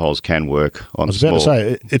 18 holes can work on small. I was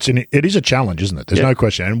about to say, it is a challenge, isn't it? There's no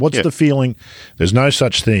question. And what's the feeling? There's no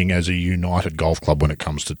such thing as a united golf club when it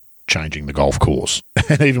comes to changing the golf course.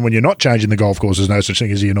 And even when you're not changing the golf course, there's no such thing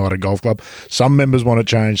as a united golf club. Some members want it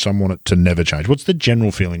changed, some want it to never change. What's the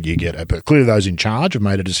general feeling you get? But clearly those in charge have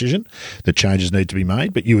made a decision that changes need to be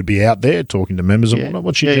made, but you would be out there talking to members and whatnot.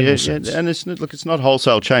 What's your general sense? And it's not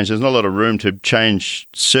wholesale change. There's not a lot of room to change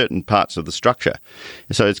certain parts of the structure.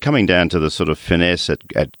 So it's coming down to the sort of finesse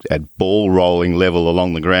at ball rolling level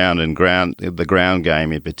along the ground and the ground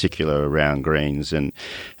game in particular around greens and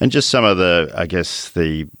just some of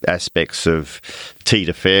the aspects of tee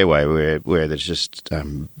to fairway where there's just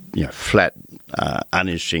flat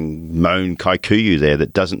uninteresting mown kikuyu there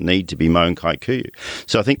that doesn't need to be mown kikuyu.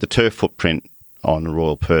 So I think the turf footprint on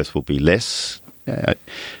Royal Perth will be less,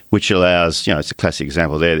 which allows, it's a classic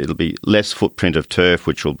example there, it'll be less footprint of turf,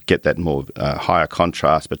 which will get that more higher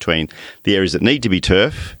contrast between the areas that need to be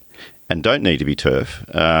turf and don't need to be turf,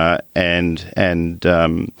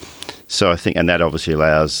 so I think, and that obviously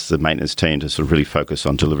allows the maintenance team to sort of really focus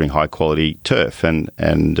on delivering high quality turf and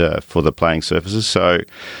for the playing surfaces. So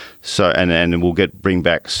we'll bring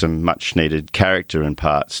back some much needed character and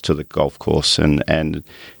parts to the golf course and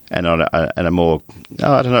a more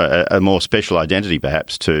a more special identity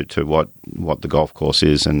perhaps to what the golf course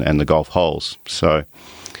is and the golf holes. So.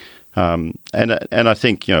 And I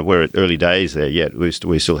think we're at early days there yet.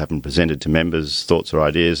 We still haven't presented to members thoughts or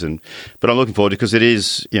ideas, but I'm looking forward to because it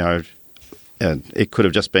is it could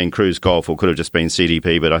have just been Kruse Golf or could have just been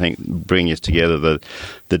CDP, but I think bringing us together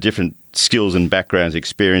the different skills and backgrounds,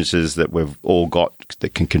 experiences that we've all got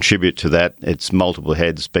that can contribute to that. It's multiple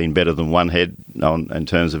heads been better than one head in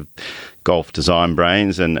terms of golf design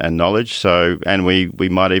brains and knowledge. So, and we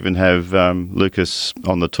might even have Lucas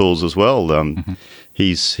on the tools as well.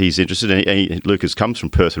 He's interested. Lucas comes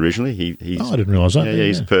from Perth originally. I didn't realise that. Yeah,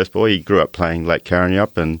 he's a Perth boy. He grew up playing Lake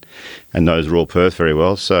Karrinyup and knows Royal Perth very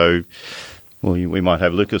well. So, we might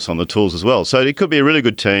have Lucas on the tools as well. So it could be a really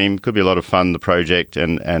good team. Could be a lot of fun, the project,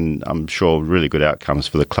 and I'm sure really good outcomes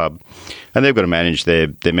for the club. And they've got to manage their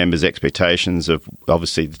members' expectations of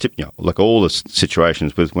obviously like all the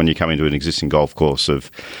situations with when you come into an existing golf course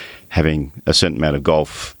of having a certain amount of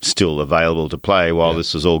golf still available to play while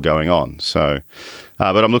this is all going on. So,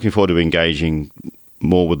 but I'm looking forward to engaging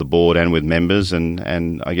more with the board and with members,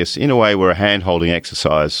 and I guess in a way we're a hand-holding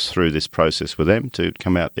exercise through this process with them to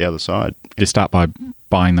come out the other side. You start by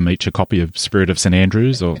buying them each a copy of Spirit of St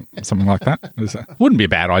Andrews or something like that. Wouldn't be a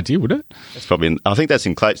bad idea, would it? That's probably. I think that's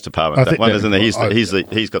in Clate's department. That one, isn't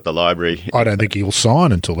it? He's got the library. I don't think he'll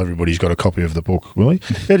sign until everybody's got a copy of the book, will he?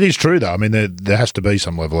 It is true, though. I mean, there has to be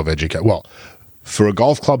some level of education. Well, for a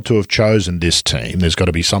golf club to have chosen this team, there's got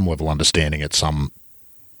to be some level of understanding at some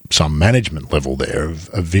management level there of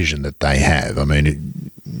a vision that they have. I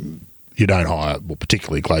mean, you don't hire, well,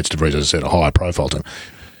 particularly Clates de Vries, as I said, a higher profile team.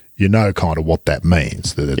 You know kind of what that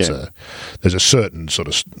means. That it's there's a certain sort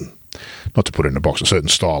of, not to put it in a box, a certain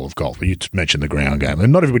style of golf. But you mentioned the ground game,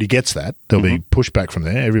 and not everybody gets that. There'll be pushback from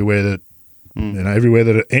there everywhere that. Everywhere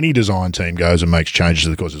that any design team goes and makes changes,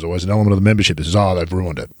 of course, there's always an element of the membership that says, they've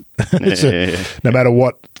ruined it. No matter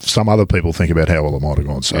what some other people think about how well it might have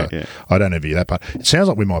gone. So I don't envy that part. It sounds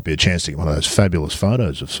like we might be a chance to get one of those fabulous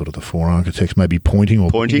photos of sort of the four architects maybe pointing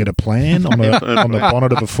at a plan on the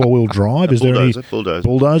bonnet of a four-wheel drive. Is there any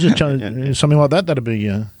bulldozer, something like that? That'd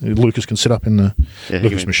be Lucas can sit up in the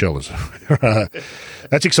Lucas Michelle is.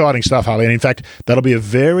 That's exciting stuff, Harley. And in fact, that'll be a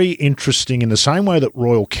very interesting, in the same way that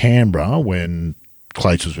Royal Canberra, when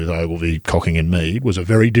Clates was with Ogilvy, Cocking and Mead, was a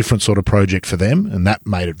very different sort of project for them, and that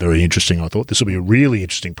made it very interesting, I thought. This will be a really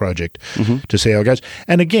interesting project to see how it goes.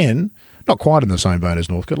 And again, not quite in the same vein as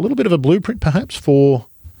Northcote, a little bit of a blueprint perhaps for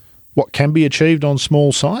what can be achieved on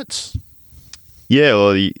small sites. Yeah,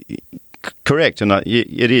 well, correct, and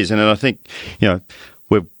it is. And I think,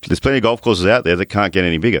 there's plenty of golf courses out there that can't get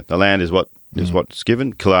any bigger. The land is what's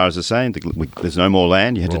given. Kilara's the same. There's no more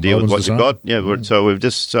land. You have to deal with what you've got. Yeah, so we've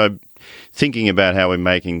just thinking about how we're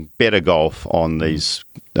making better golf on these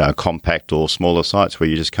compact or smaller sites where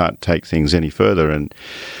you just can't take things any further. And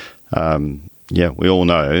we all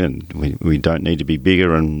know, and we don't need to be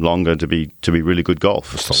bigger and longer to be really good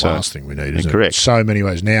golf. That's the last thing we need, isn't correct. It? So many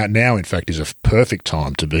ways. Now, in fact, is a perfect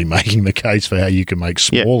time to be making the case for how you can make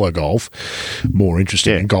smaller golf more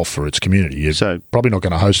interesting and golf for its community. You're probably not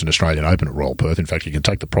going to host an Australian Open at Royal Perth. In fact, you can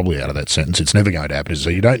take the probably out of that sentence. It's never going to happen. So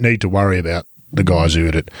you don't need to worry about the guys who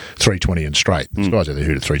hit it 320 and straight. There's guys out there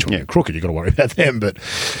who hit it 320 and crooked. You've got to worry about them, but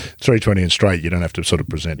 320 and straight, you don't have to sort of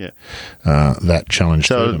present that challenge.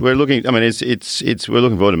 So we're looking. I mean, we're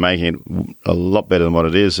looking forward to making it a lot better than what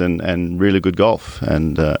it is, and really good golf.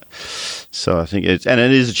 And so I think it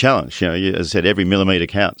is a challenge. As I said, every millimetre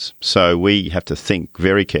counts. So we have to think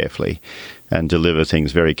very carefully and deliver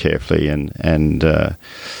things very carefully, and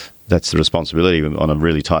that's the responsibility on a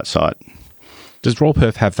really tight site. Does Royal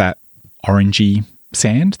Perth have that orangey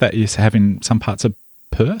sand that you have in some parts of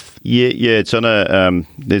Perth? Yeah. It's on a.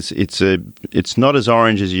 It's not as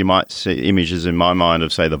orange as you might see images in my mind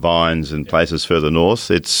of, say, the Vines and places further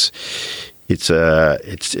north. I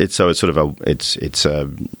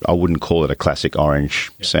wouldn't call it a classic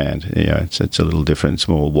orange sand. It's a little different. It's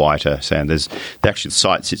more whiter sand. The actual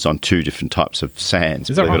site sits on two different types of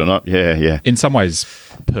sands. Is that believe it or not? Yeah. In some ways,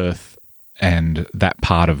 Perth and that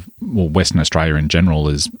part of Western Australia in general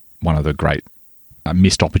is one of the great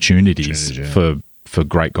missed opportunities for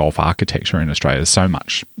great golf architecture in Australia. There's so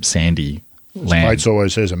much sandy land. Clates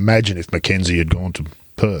always says, imagine if Mackenzie had gone to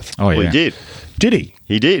Perth. Oh, yeah. Well, he did. Did he?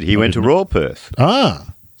 He did. He went to Royal Perth.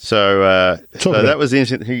 Ah. So that was the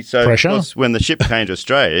incident. Pressure? When the ship came to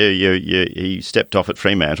Australia, he stepped off at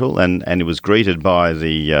Fremantle and he was greeted by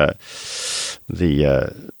the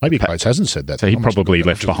maybe Clates hasn't said that. So he probably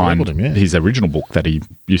left behind his original book that he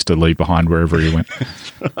used to leave behind wherever he went.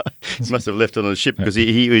 He must have left it on the ship because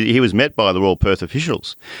he was met by the Royal Perth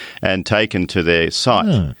officials and taken to their site.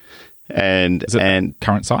 Oh. And is it the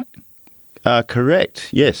current site? Correct.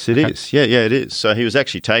 Yes, it is. Yeah, it is. So he was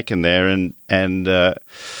actually taken there and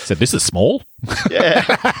said, "This is small." Yeah.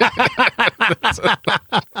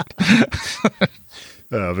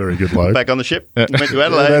 Very good load. Back on the ship. Went to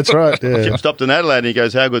Adelaide. That's right. Yeah. Ship stopped in Adelaide and he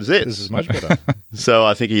goes, "How good's this?" This is much better. So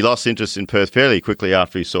I think he lost interest in Perth fairly quickly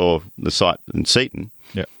after he saw the site in Seaton.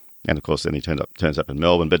 Yeah. And of course, then he turns up in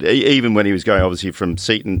Melbourne. But even when he was going, obviously from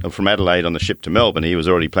Adelaide on the ship to Melbourne, he was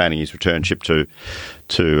already planning his return ship to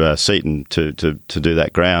Seaton to do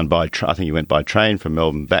that ground I think he went by train from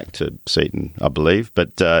Melbourne back to Seaton, I believe.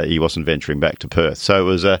 But he wasn't venturing back to Perth. So it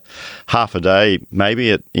was a half a day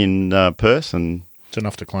maybe in Perth, and it's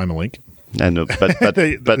enough to claim a link. And but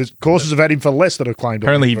the courses have had him for less that have claimed.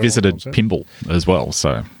 Apparently, he visited Pymble as well.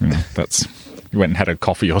 So he went and had a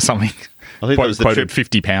coffee or something. I think that was the quoted trip.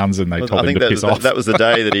 £50, and they told him to piss off. That was the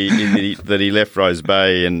day that he left Rose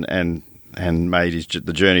Bay and made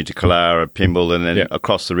the journey to Killara, Pymble, and then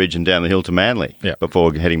across the ridge and down the hill to Manly.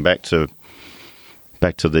 Before heading back to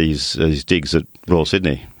these digs at Royal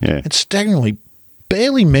Sydney. Yeah, it's staggeringly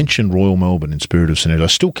barely mentioned Royal Melbourne in Spirit of St Ed. I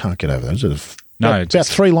still can't get over that. About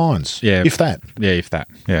 3 lines, if that. Yeah, if that.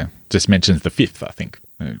 Yeah, just mentions the 5th, I think.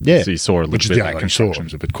 Yeah, so you saw a little bit of that construction.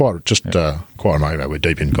 But quite amazing. We're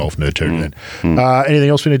deep in golf nerd territory then. Anything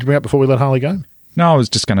else we need to bring up before we let Harley go? No, I was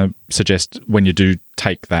just going to suggest when you do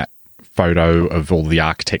take that photo of all the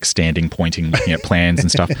architects standing, pointing, looking at plans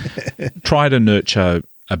and stuff, try to nurture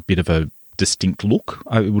a bit of a distinct look.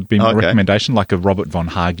 It would be my recommendation, like a Robert von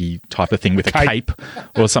Hagi type of thing with a cape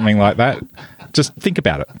or something like that. Just think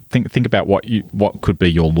about it. Think about what could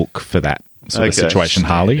be your look for that sort of situation,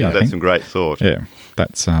 Harley. Yeah, I that's think. some great thought. Yeah,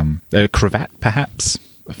 that's a cravat, perhaps,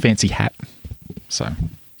 a fancy hat. So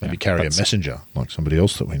maybe carry a messenger like somebody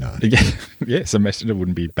else that we know. Yes, a messenger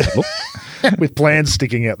wouldn't be a bad look. With plans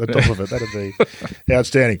sticking out the top of it. That'd be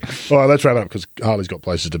outstanding. All right, let's wrap it up because Harley's got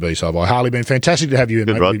places to be. So, Harley, been fantastic to have you in.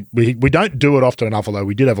 Good, mate. We don't do it often enough, although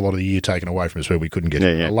we did have a lot of the year taken away from us where we couldn't get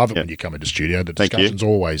in. I love it when you come into studio. The discussion's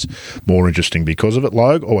always more interesting because of it.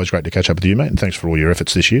 Logue, always great to catch up with you, mate, and thanks for all your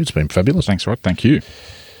efforts this year. It's been fabulous. Thanks, Rod. Thank you.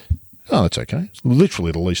 Oh, that's okay. It's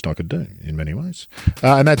literally the least I could do in many ways.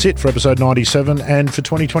 And that's it for episode 97 and for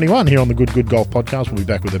 2021 here on the Good Golf Podcast. We'll be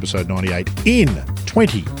back with episode 98 in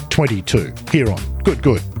 2022 here on Good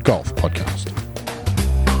Golf Podcast.